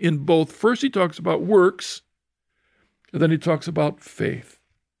freedom in both. First, he talks about works, and then he talks about faith.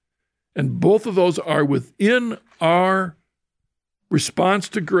 And both of those are within our response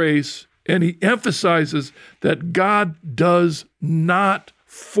to grace, and he emphasizes that God does not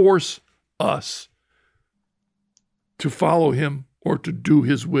force us to follow him or to do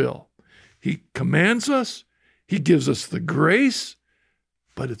his will. He commands us, he gives us the grace,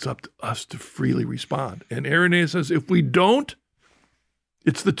 but it's up to us to freely respond. And Irenaeus says, if we don't,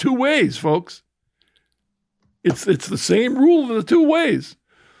 it's the two ways, folks. It's the same rule of the two ways.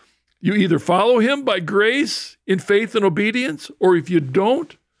 You either follow him by grace in faith and obedience, or if you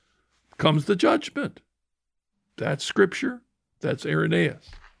don't, comes the judgment. That's scripture. That's Irenaeus.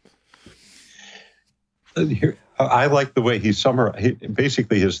 I like the way he summarized,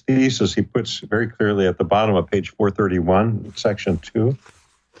 basically his thesis, he puts very clearly at the bottom of page 431, section 2.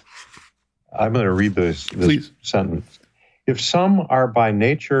 I'm going to read this sentence. If some are by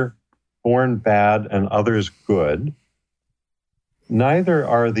nature born bad and others good, neither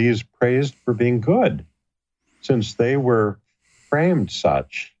are these praised for being good, since they were framed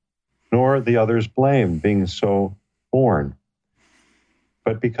such, nor the others blamed, being so born.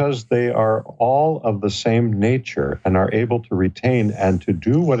 But because they are all of the same nature and are able to retain and to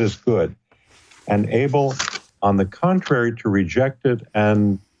do what is good, and able, on the contrary, to reject it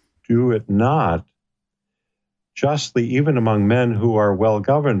and do it not, justly even among men who are well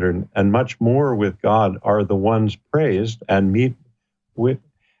governed and much more with God are the ones praised and meet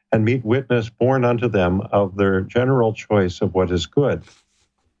witness borne unto them of their general choice of what is good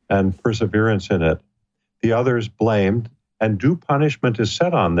and perseverance in it. The others blamed, and due punishment is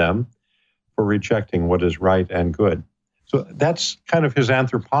set on them for rejecting what is right and good. So that's kind of his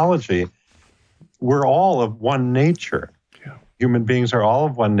anthropology. We're all of one nature. Yeah. Human beings are all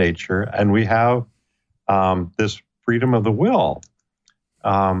of one nature, and we have this freedom of the will.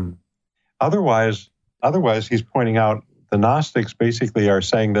 Otherwise, he's pointing out the Gnostics basically are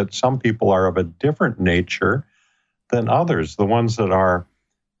saying that some people are of a different nature than others, the ones that are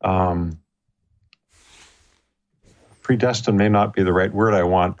predestined may not be the right word I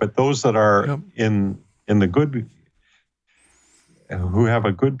want, but those that are Yep. in the good, who have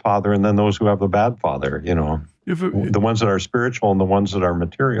a good father, and then those who have a bad father, the ones that are spiritual and the ones that are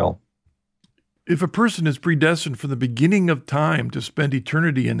material. If a person is predestined from the beginning of time to spend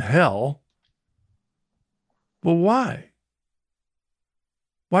eternity in hell, well, why?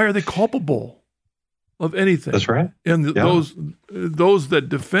 Why are they culpable of anything? That's right. And Yeah. those that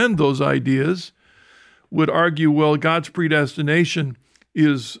defend those ideas would argue, well, God's predestination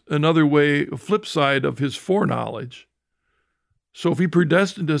is another way, a flip side of his foreknowledge. So if he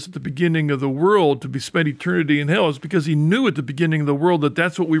predestined us at the beginning of the world to be spent eternity in hell, it's because he knew at the beginning of the world that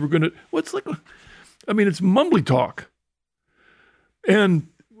that's what we were going to. It's mumbly talk. And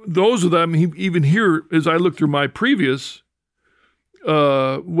those of them, even here, as I look through my previous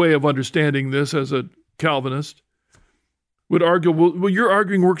way of understanding this as a Calvinist, would argue, well, you're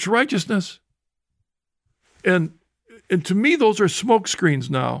arguing works righteousness. And to me, those are smoke screens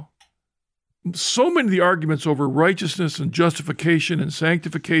now. So many of the arguments over righteousness and justification and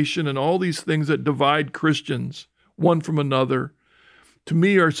sanctification and all these things that divide Christians one from another, to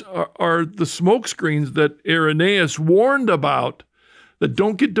me are the smoke screens that Irenaeus warned about, that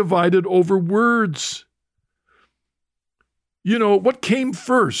don't get divided over words. What came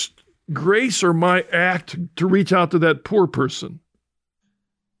first, grace or my act to reach out to that poor person?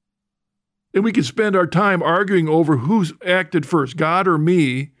 And we could spend our time arguing over who's acted first, God or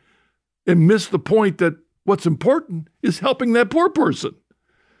me, and miss the point that what's important is helping that poor person.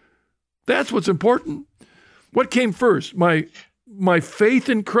 That's what's important. What came first, my faith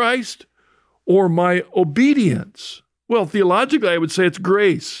in Christ or my obedience? Well, theologically, I would say it's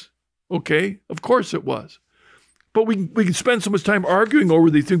grace. Okay, of course it was. But we can spend so much time arguing over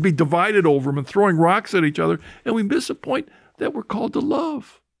these things, be divided over them and throwing rocks at each other, and we miss a point that we're called to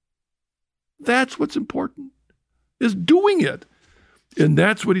love. That's what's important, is doing it. And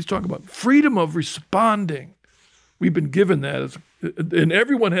that's what he's talking about. Freedom of responding. We've been given that, and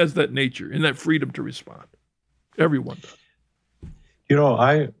everyone has that nature and that freedom to respond. Everyone does.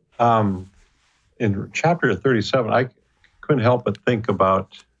 I in chapter 37, I couldn't help but think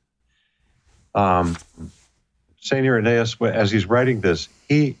about St. Irenaeus as he's writing this.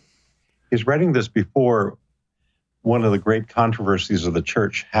 He's writing this before one of the great controversies of the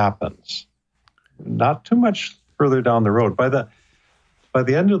church happens. Not too much further down the road. By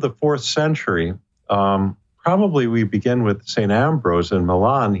the end of the 4th century, probably we begin with St. Ambrose in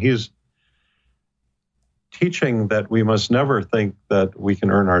Milan. He's teaching that we must never think that we can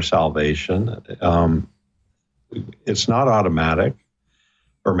earn our salvation. It's not automatic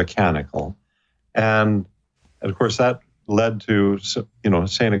or mechanical. And of course, that led to,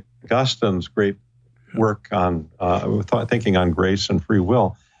 St. Augustine's great work on thinking on grace and free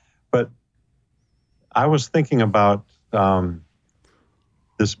will. But I was thinking about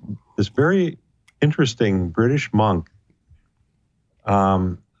this very interesting British monk.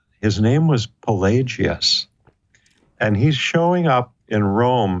 His name was Pelagius, and he's showing up in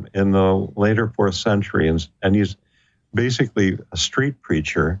Rome in the later 4th century, and he's basically a street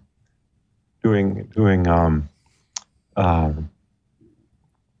preacher doing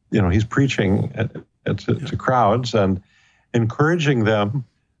he's preaching to crowds and encouraging them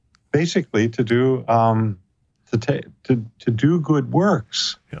basically to do to do good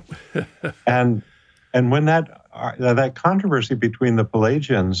works. Yeah. and when that controversy between the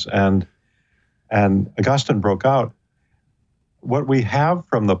Pelagians and Augustine broke out, what we have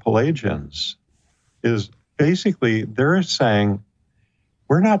from the Pelagians is basically they're saying,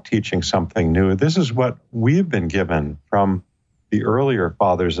 we're not teaching something new. This is what we've been given from the earlier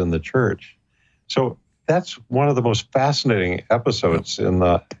fathers in the church. So that's one of the most fascinating episodes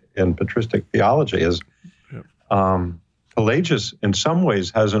in patristic theology is Pelagius, in some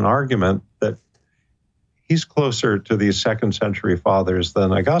ways, has an argument that he's closer to these 2nd century fathers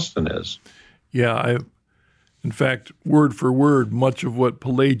than Augustine is. Yeah, in fact, word for word, much of what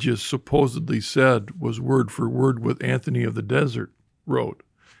Pelagius supposedly said was word for word what Anthony of the Desert wrote,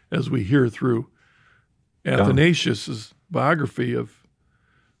 as we hear through Athanasius's biography of.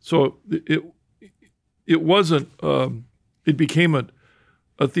 So it wasn't. It became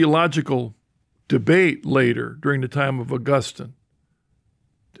a theological debate later during the time of Augustine.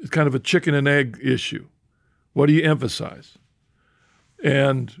 It's kind of a chicken and egg issue. What do you emphasize?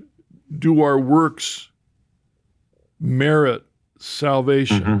 And do our works merit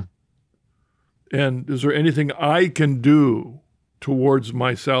salvation? Mm-hmm. And is there anything I can do towards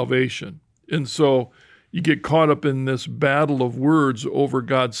my salvation? And so you get caught up in this battle of words over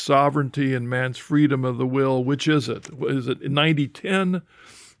God's sovereignty and man's freedom of the will. Which is it? Is it 90-10?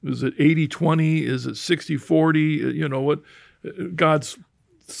 Is it 80-20? Is it 60-40? You know, what God's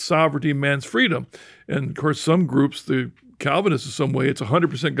sovereignty, man's freedom. And of course, some groups, the Calvinists in some way, it's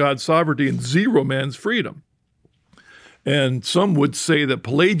 100% God's sovereignty and 0 man's freedom. And some would say that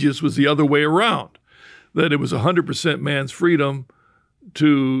Pelagius was the other way around, that it was 100% man's freedom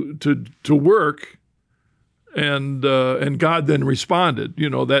to work, and God then responded.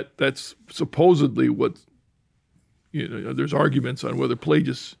 You know, that's supposedly what, you know, there's arguments on whether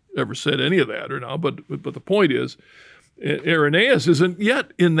Pelagius ever said any of that or not, but the point is, Irenaeus isn't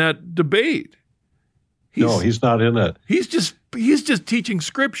yet in that debate. He's not in it. He's just teaching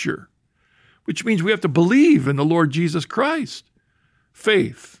Scripture, which means we have to believe in the Lord Jesus Christ,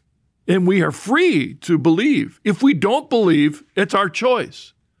 faith, and we are free to believe. If we don't believe, it's our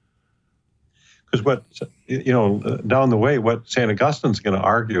choice. Because what, you know, down the way, what St. Augustine's going to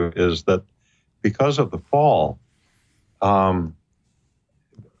argue is that because of the fall,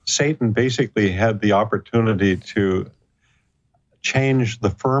 Satan basically had the opportunity to change the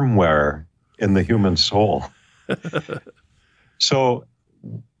firmware in the human soul. So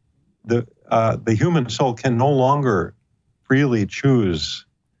the human soul can no longer freely choose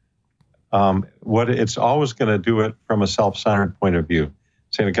what it's always going to do it from a self-centered point of view.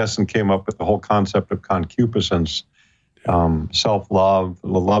 St. Augustine came up with the whole concept of concupiscence, self-love, the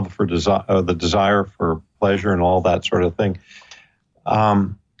love for the desire for pleasure and all that sort of thing.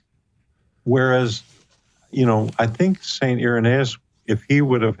 Whereas, you know, I think St. Irenaeus, if he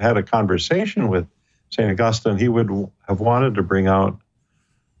would have had a conversation with St. Augustine, he would have wanted to bring out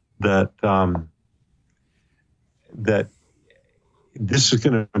that that this is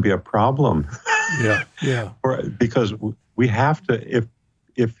going to be a problem. Yeah. Because we have to,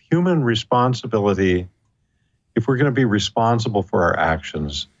 if human responsibility, if we're going to be responsible for our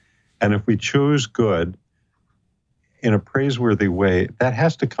actions, and if we choose good in a praiseworthy way, that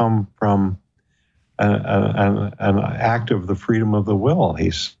has to come from an act of the freedom of the will,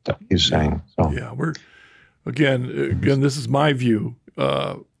 he's saying. So. Yeah, again, this is my view,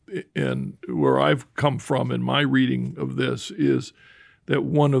 and where I've come from in my reading of this is that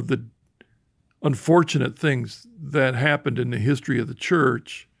one of the unfortunate things that happened in the history of the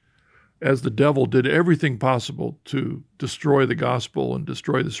church, as the devil did everything possible to destroy the gospel and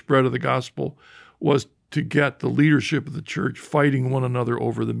destroy the spread of the gospel, was to get the leadership of the church fighting one another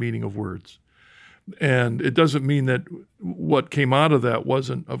over the meaning of words. And it doesn't mean that what came out of that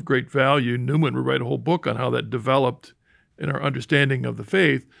wasn't of great value. Newman would write a whole book on how that developed in our understanding of the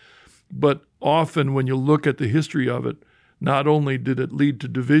faith. But often when you look at the history of it, not only did it lead to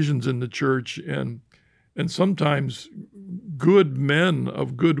divisions in the church and sometimes good men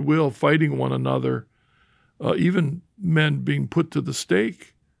of goodwill fighting one another, even men being put to the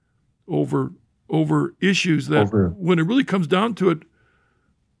stake over issues that, when it really comes down to it,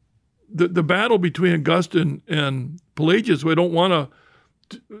 the battle between Augustine and Pelagius, I don't want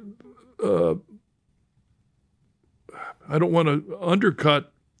to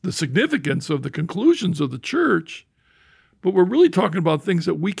undercut the significance of the conclusions of the church, but we're really talking about things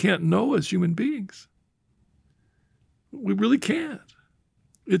that we can't know as human beings. We really can't.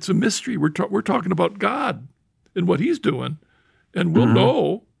 It's a mystery. We're talking about God and what He's doing, and we'll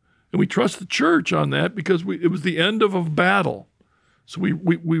know, and we trust the church on that because it was the end of a battle. So we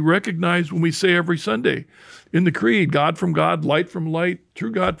recognize when we say every Sunday in the Creed, God from God, light from light,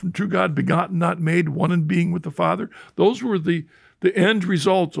 true God from true God, begotten, not made, one in being with the Father. Those were the end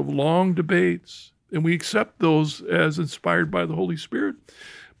results of long debates, and we accept those as inspired by the Holy Spirit.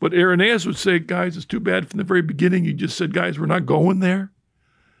 But Irenaeus would say, guys, it's too bad from the very beginning you just said, guys, we're not going there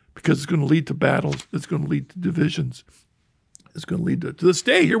because it's going to lead to battles. It's going to lead to divisions. It's going to lead to this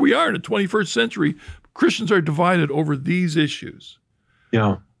day. Here we are in the 21st century. Christians are divided over these issues.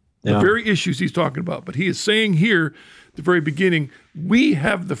 Yeah. The very issues he's talking about. But he is saying here at the very beginning, we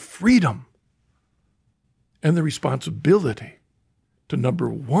have the freedom and the responsibility to, number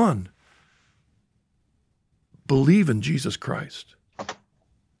one, believe in Jesus Christ.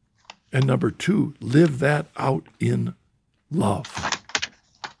 And number two, live that out in love.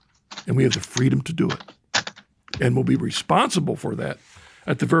 And we have the freedom to do it. And we'll be responsible for that.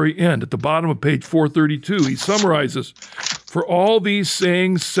 At the very end, at the bottom of page 432, he summarizes, for all these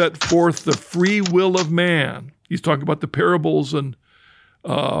sayings set forth the free will of man. He's talking about the parables and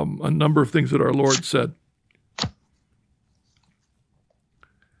a number of things that our Lord said.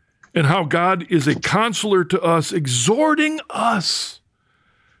 And how God is a counselor to us, exhorting us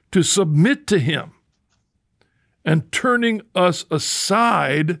to submit to Him and turning us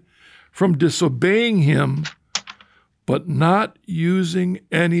aside from disobeying Him, but not using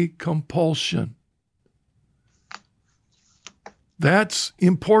any compulsion. That's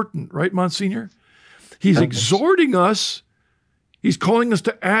important, right, Monsignor? He's exhorting us. He's calling us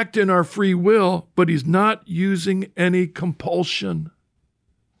to act in our free will, but he's not using any compulsion.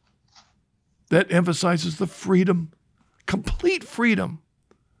 That emphasizes the freedom, complete freedom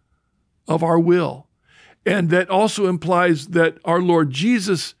of our will. And that also implies that our Lord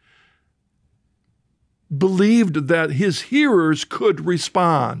Jesus believed that his hearers could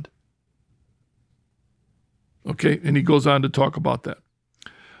respond. Okay, and he goes on to talk about that.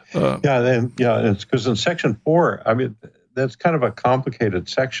 It's because in section 4, I mean, that's kind of a complicated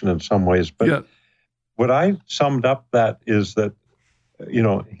section in some ways, but what I summed up that is that,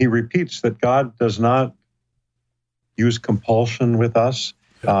 he repeats that God does not use compulsion with us.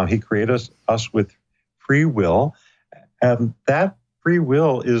 He created us with free will, and that free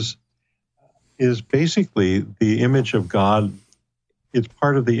will is basically the image of God. It's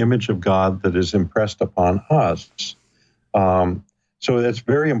part of the image of God that is impressed upon us. So it's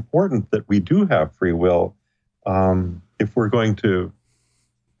very important that we do have free will if we're going to,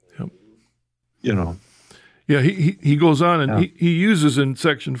 Yeah, he goes on and he uses in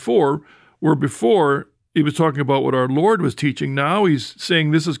section 4, where before he was talking about what our Lord was teaching. Now he's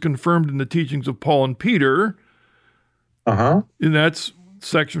saying this is confirmed in the teachings of Paul and Peter. And that's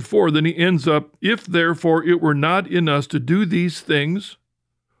section 4. Then he ends up, if therefore it were not in us to do these things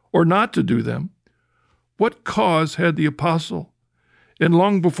or not to do them, what cause had the apostle, and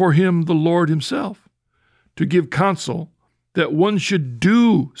long before him the Lord himself, to give counsel that one should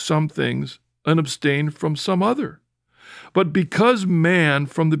do some things and abstain from some other? But because man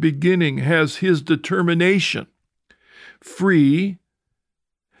from the beginning has his determination free,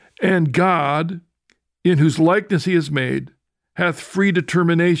 and God, in whose likeness he is made, hath free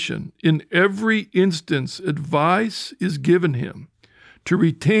determination, in every instance advice is given him to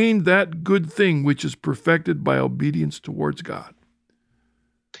retain that good thing which is perfected by obedience towards God.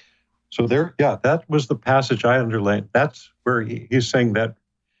 So that was the passage I underlined. That's where he's saying that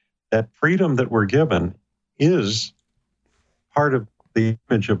freedom that we're given is part of the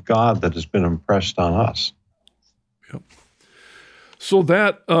image of God that has been impressed on us. Yep. So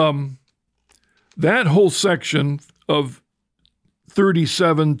that whole section of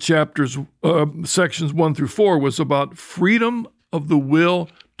 37 chapters, sections 1 through 4, was about freedom of the will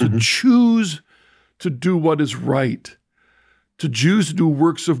to choose to do what is right, to choose to do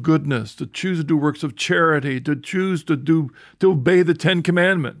works of goodness, to choose to do works of charity, to choose to obey the 10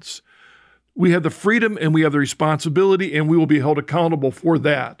 Commandments. We have the freedom and we have the responsibility, and we will be held accountable for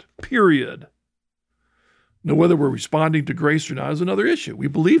that, period. Now, whether we're responding to grace or not is another issue. We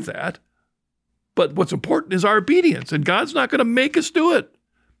believe that. But what's important is our obedience, and God's not going to make us do it.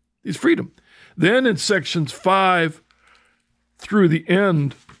 It's freedom. Then in sections 5 through the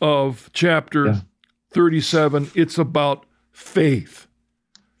end of chapter 37, it's about faith.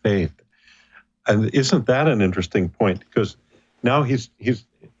 Faith. And isn't that an interesting point? Because now he's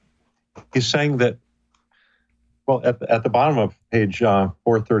saying that, well, at the bottom of page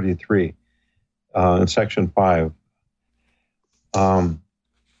 433, in section 5,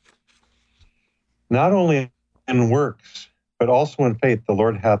 not only in works, but also in faith, the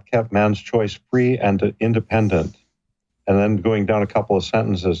Lord hath kept man's choice free and independent. And then going down a couple of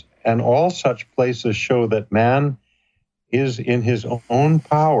sentences, and all such places show that man is in his own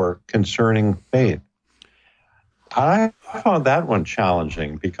power concerning faith. I found that one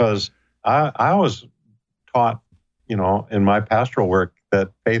challenging because I was taught, in my pastoral work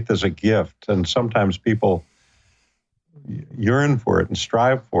that faith is a gift, and sometimes people yearn for it and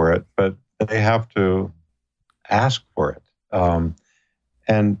strive for it, but they have to ask for it.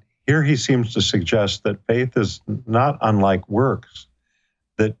 And here he seems to suggest that faith is not unlike works,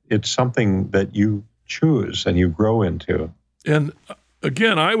 that it's something that you choose and you grow into. And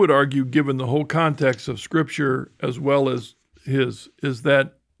again, I would argue, given the whole context of Scripture as well as his, is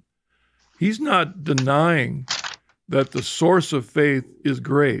that he's not denying that the source of faith is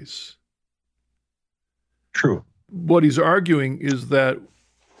grace. True. What he's arguing is that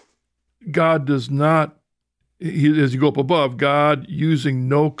God does not, as you go up above, God using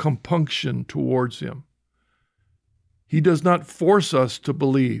no compunction towards him. He does not force us to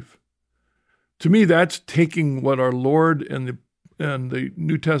believe. To me, that's taking what our Lord and the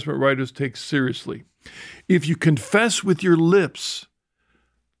New Testament writers take seriously. If you confess with your lips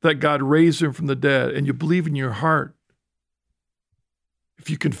that God raised him from the dead, and you believe in your heart, if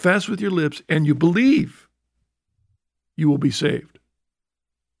you confess with your lips and you believe, you will be saved.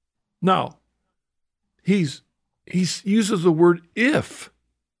 Now, he uses the word if.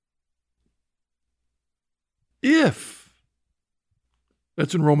 If.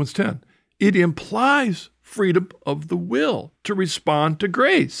 That's in Romans 10. It implies freedom of the will to respond to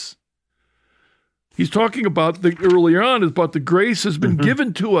grace. He's talking about earlier on about the grace has been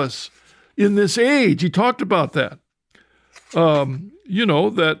given to us in this age. He talked about that. Where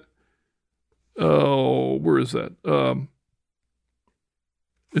is that?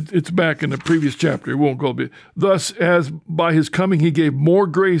 It's back in the previous chapter. It won't go. Thus, as by his coming he gave more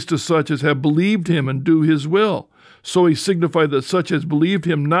grace to such as have believed him and do his will. So he signified that such as believed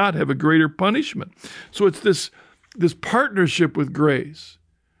him not have a greater punishment. So it's this partnership with grace.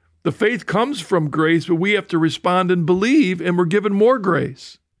 The faith comes from grace, but we have to respond and believe, and we're given more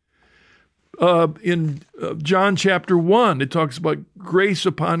grace. In John chapter 1, it talks about grace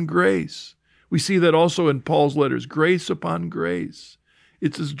upon grace. We see that also in Paul's letters, grace upon grace.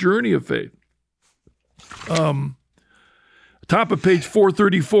 It's this journey of faith. Top of page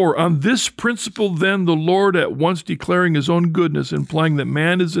 434. On this principle, then, the Lord at once declaring his own goodness, implying that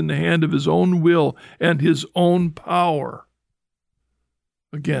man is in the hand of his own will and his own power.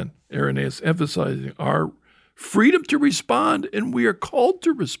 Again, Irenaeus emphasizing our freedom to respond, and we are called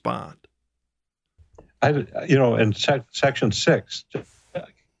to respond. In section 6, can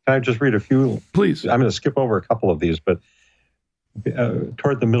I just read a few? Please. I'm going to skip over a couple of these, but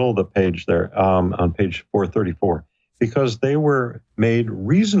toward the middle of the page there, on page 434, because they were made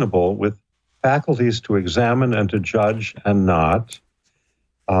reasonable with faculties to examine and to judge and not,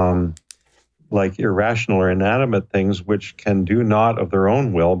 like irrational or inanimate things which can do naught of their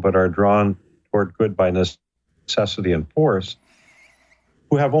own will, but are drawn toward good by necessity and force,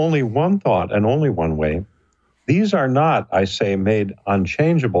 who have only one thought and only one way. These are not, I say, made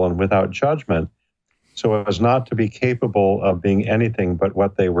unchangeable and without judgment, so as not to be capable of being anything but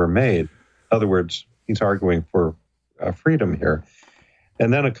what they were made. In other words, he's arguing for freedom here.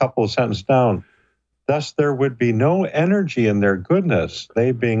 And then a couple of sentences down, thus there would be no energy in their goodness,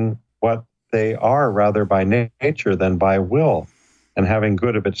 they being what they are rather by nature than by will, and having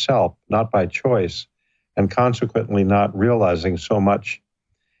good of itself, not by choice, and consequently not realizing so much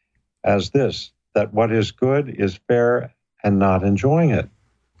as this, that what is good is fair and not enjoying it.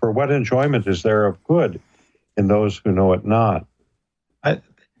 For what enjoyment is there of good in those who know it not?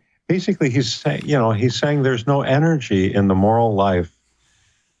 Basically, he's saying there's no energy in the moral life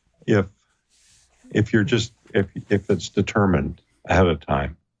if it's determined ahead of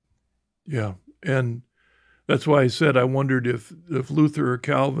time. Yeah, and that's why I said I wondered if Luther or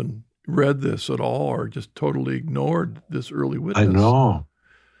Calvin read this at all or just totally ignored this early witness.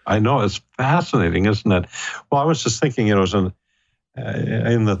 I know. It's fascinating, isn't it? Well, I was just thinking, it was in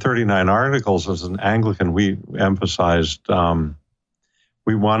the 39 Articles as an Anglican, we emphasized,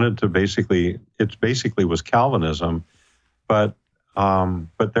 we wanted to it basically was Calvinism, but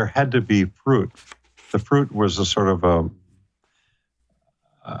there had to be fruit. The fruit was a sort of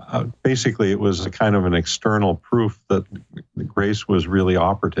basically it was a kind of an external proof that grace was really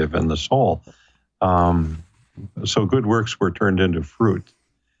operative in the soul. So good works were turned into fruit.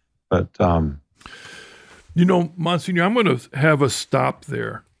 But, Monsignor, I'm going to have us stop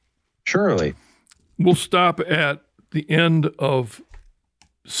there. Surely. We'll stop at the end of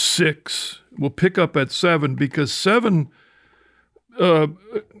 6. We'll pick up at 7 because 7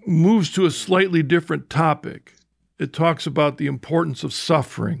 moves to a slightly different topic. It talks about the importance of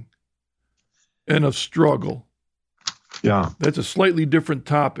suffering and of struggle. Yeah. That's a slightly different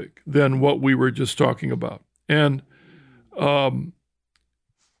topic than what we were just talking about. And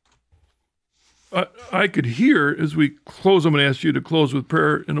I could hear, as we close, I'm going to ask you to close with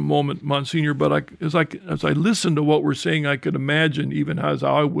prayer in a moment, Monsignor, but as I listened to what we're saying, I could imagine even as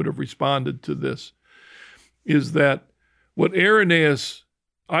I would have responded to this, is that what Irenaeus,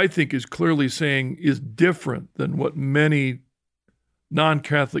 I think, is clearly saying is different than what many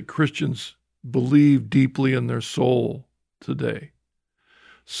non-Catholic Christians believe deeply in their soul today.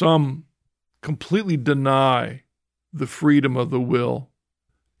 Some completely deny the freedom of the will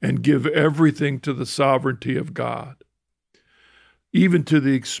and give everything to the sovereignty of God, even to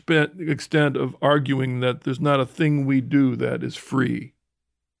the extent of arguing that there's not a thing we do that is free,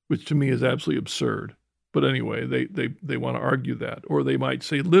 which to me is absolutely absurd. But anyway, they want to argue that, or they might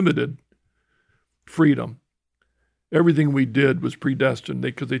say limited freedom. Everything we did was predestined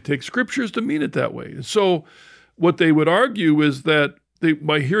because they take scriptures to mean it that way. And so what they would argue is that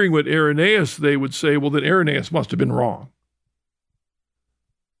by hearing what Irenaeus, they would say, well, then Irenaeus must have been wrong.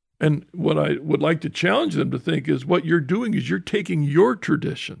 And what I would like to challenge them to think is what you're doing is you're taking your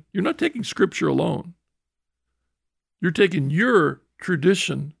tradition. You're not taking scripture alone. You're taking your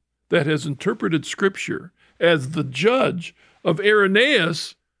tradition that has interpreted scripture as the judge of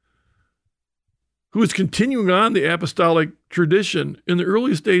Irenaeus, who is continuing on the apostolic tradition in the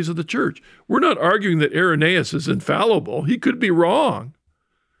earliest days of the church. We're not arguing that Irenaeus is infallible. He could be wrong.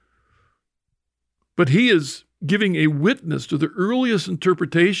 But he is giving a witness to the earliest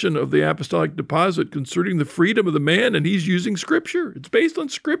interpretation of the apostolic deposit concerning the freedom of the man, and he's using Scripture. It's based on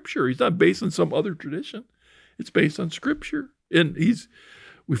Scripture. He's not based on some other tradition. It's based on Scripture. And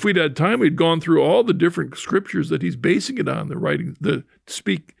if we'd had time, we'd gone through all the different Scriptures that he's basing it on, the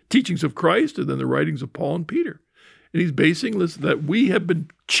teachings of Christ, and then the writings of Paul and Peter. And he's basing this that we have been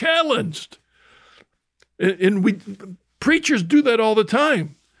challenged. And preachers do that all the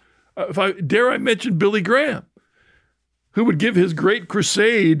time. Dare I mention Billy Graham, who would give his great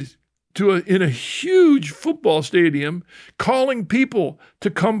crusade in a huge football stadium, calling people to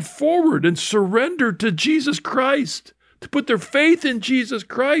come forward and surrender to Jesus Christ, to put their faith in Jesus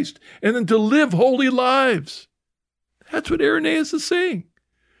Christ, and then to live holy lives. That's what Irenaeus is saying,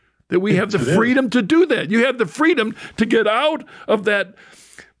 that we have the freedom to do that. You have the freedom to get out of that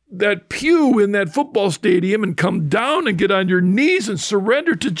pew in that football stadium and come down and get on your knees and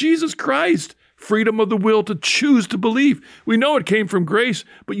surrender to Jesus Christ. Freedom of the will to choose to believe. We know it came from grace,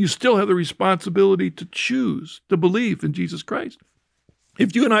 but you still have the responsibility to choose to believe in Jesus Christ.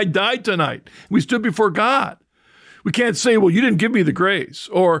 If you and I died tonight, we stood before God, we can't say, well, you didn't give me the grace,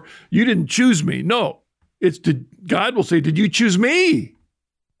 or you didn't choose me. No, God will say, did you choose me?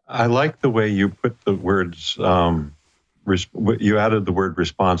 I like the way you put the words, you added the word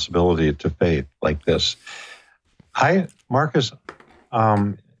responsibility to faith like this. Marcus,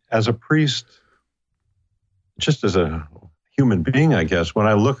 as a priest, just as a human being, I guess, when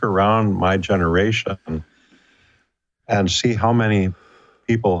I look around my generation and see how many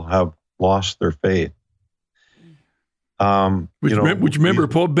people have lost their faith. Remember,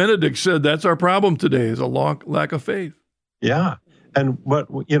 Pope Benedict said that's our problem today, is a lack of faith. Yeah. And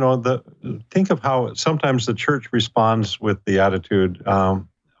think of how sometimes the church responds with the attitude, oh,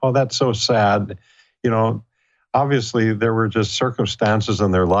 that's so sad. Obviously, there were just circumstances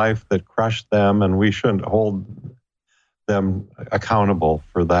in their life that crushed them, and we shouldn't hold them accountable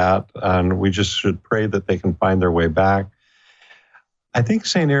for that. And we just should pray that they can find their way back. I think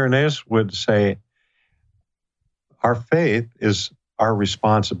St. Irenaeus would say, our faith is our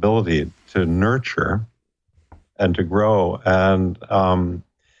responsibility to nurture and to grow. And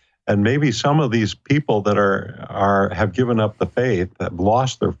maybe some of these people that have given up the faith, have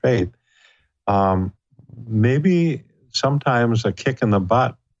lost their faith, maybe sometimes a kick in the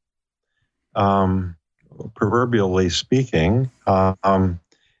butt, proverbially speaking,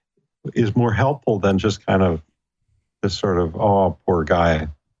 is more helpful than just kind of this sort of, oh, poor guy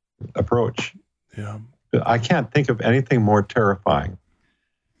approach. Yeah. I can't think of anything more terrifying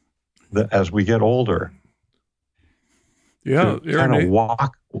that as we get older. Yeah, to kind of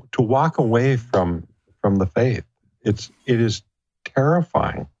walk away from the faith. It is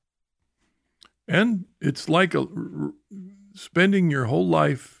terrifying. And it's like spending your whole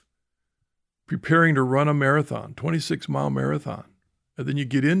life preparing to run a marathon, 26-mile marathon. And then you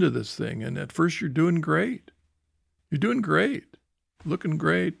get into this thing, and at first you're doing great. You're doing great. Looking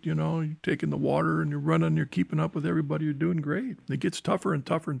great, you're taking the water and you're running, you're keeping up with everybody, you're doing great. It gets tougher and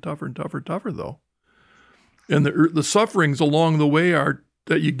tougher and tougher and tougher though. And the sufferings along the way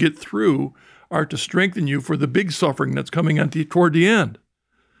that you get through are to strengthen you for the big suffering that's coming toward the end.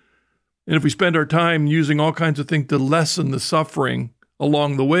 And if we spend our time using all kinds of things to lessen the suffering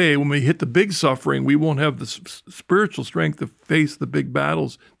along the way, when we hit the big suffering, we won't have the spiritual strength to face the big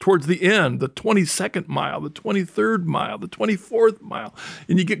battles towards the end, the 22nd mile, the 23rd mile, the 24th mile.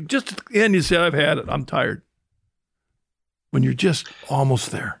 And you get just at the end, you say, I've had it, I'm tired. When you're just almost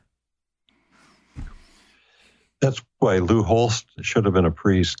there. That's why Lou Holst should have been a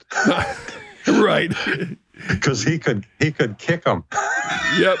priest. Right. Because he could kick them.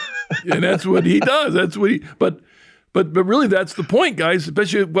 Yep. And that's what he does. But really, that's the point, guys.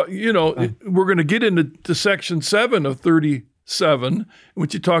 Especially, we're going to get into section 7 of 37,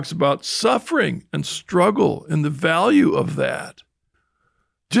 which he talks about suffering and struggle and the value of that.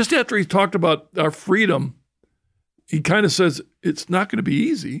 Just after he talked about our freedom, he kind of says it's not going to be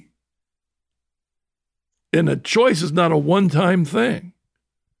easy. And a choice is not a one-time thing.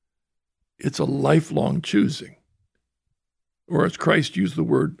 It's a lifelong choosing. Or as Christ used the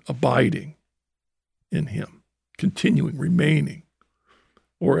word, abiding in him. Continuing, remaining.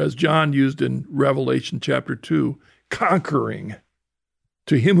 Or as John used in Revelation chapter 2, conquering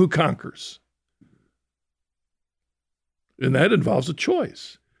to him who conquers. And that involves a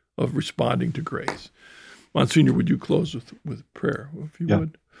choice of responding to grace. Monsignor, would you close with prayer, if you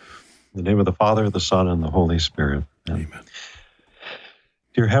would? In the name of the Father, the Son, and the Holy Spirit. Amen.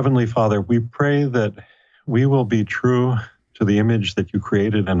 Dear Heavenly Father, we pray that we will be true to the image that you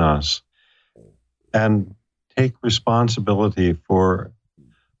created in us and take responsibility for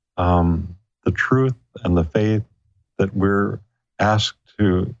the truth and the faith that we're asked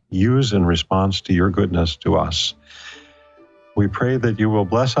to use in response to your goodness to us. We pray that you will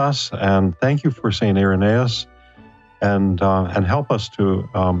bless us, and thank you for St. Irenaeus, and help us to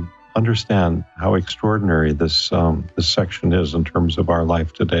understand how extraordinary this section is in terms of our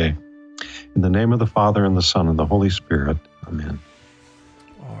life today. In the name of the Father, and the Son, and the Holy Spirit. Amen.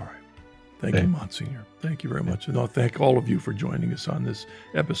 All right. Thank you, Monsignor. Thank you very much. And I'll thank all of you for joining us on this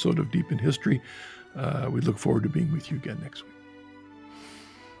episode of Deep in History. We look forward to being with you again next week.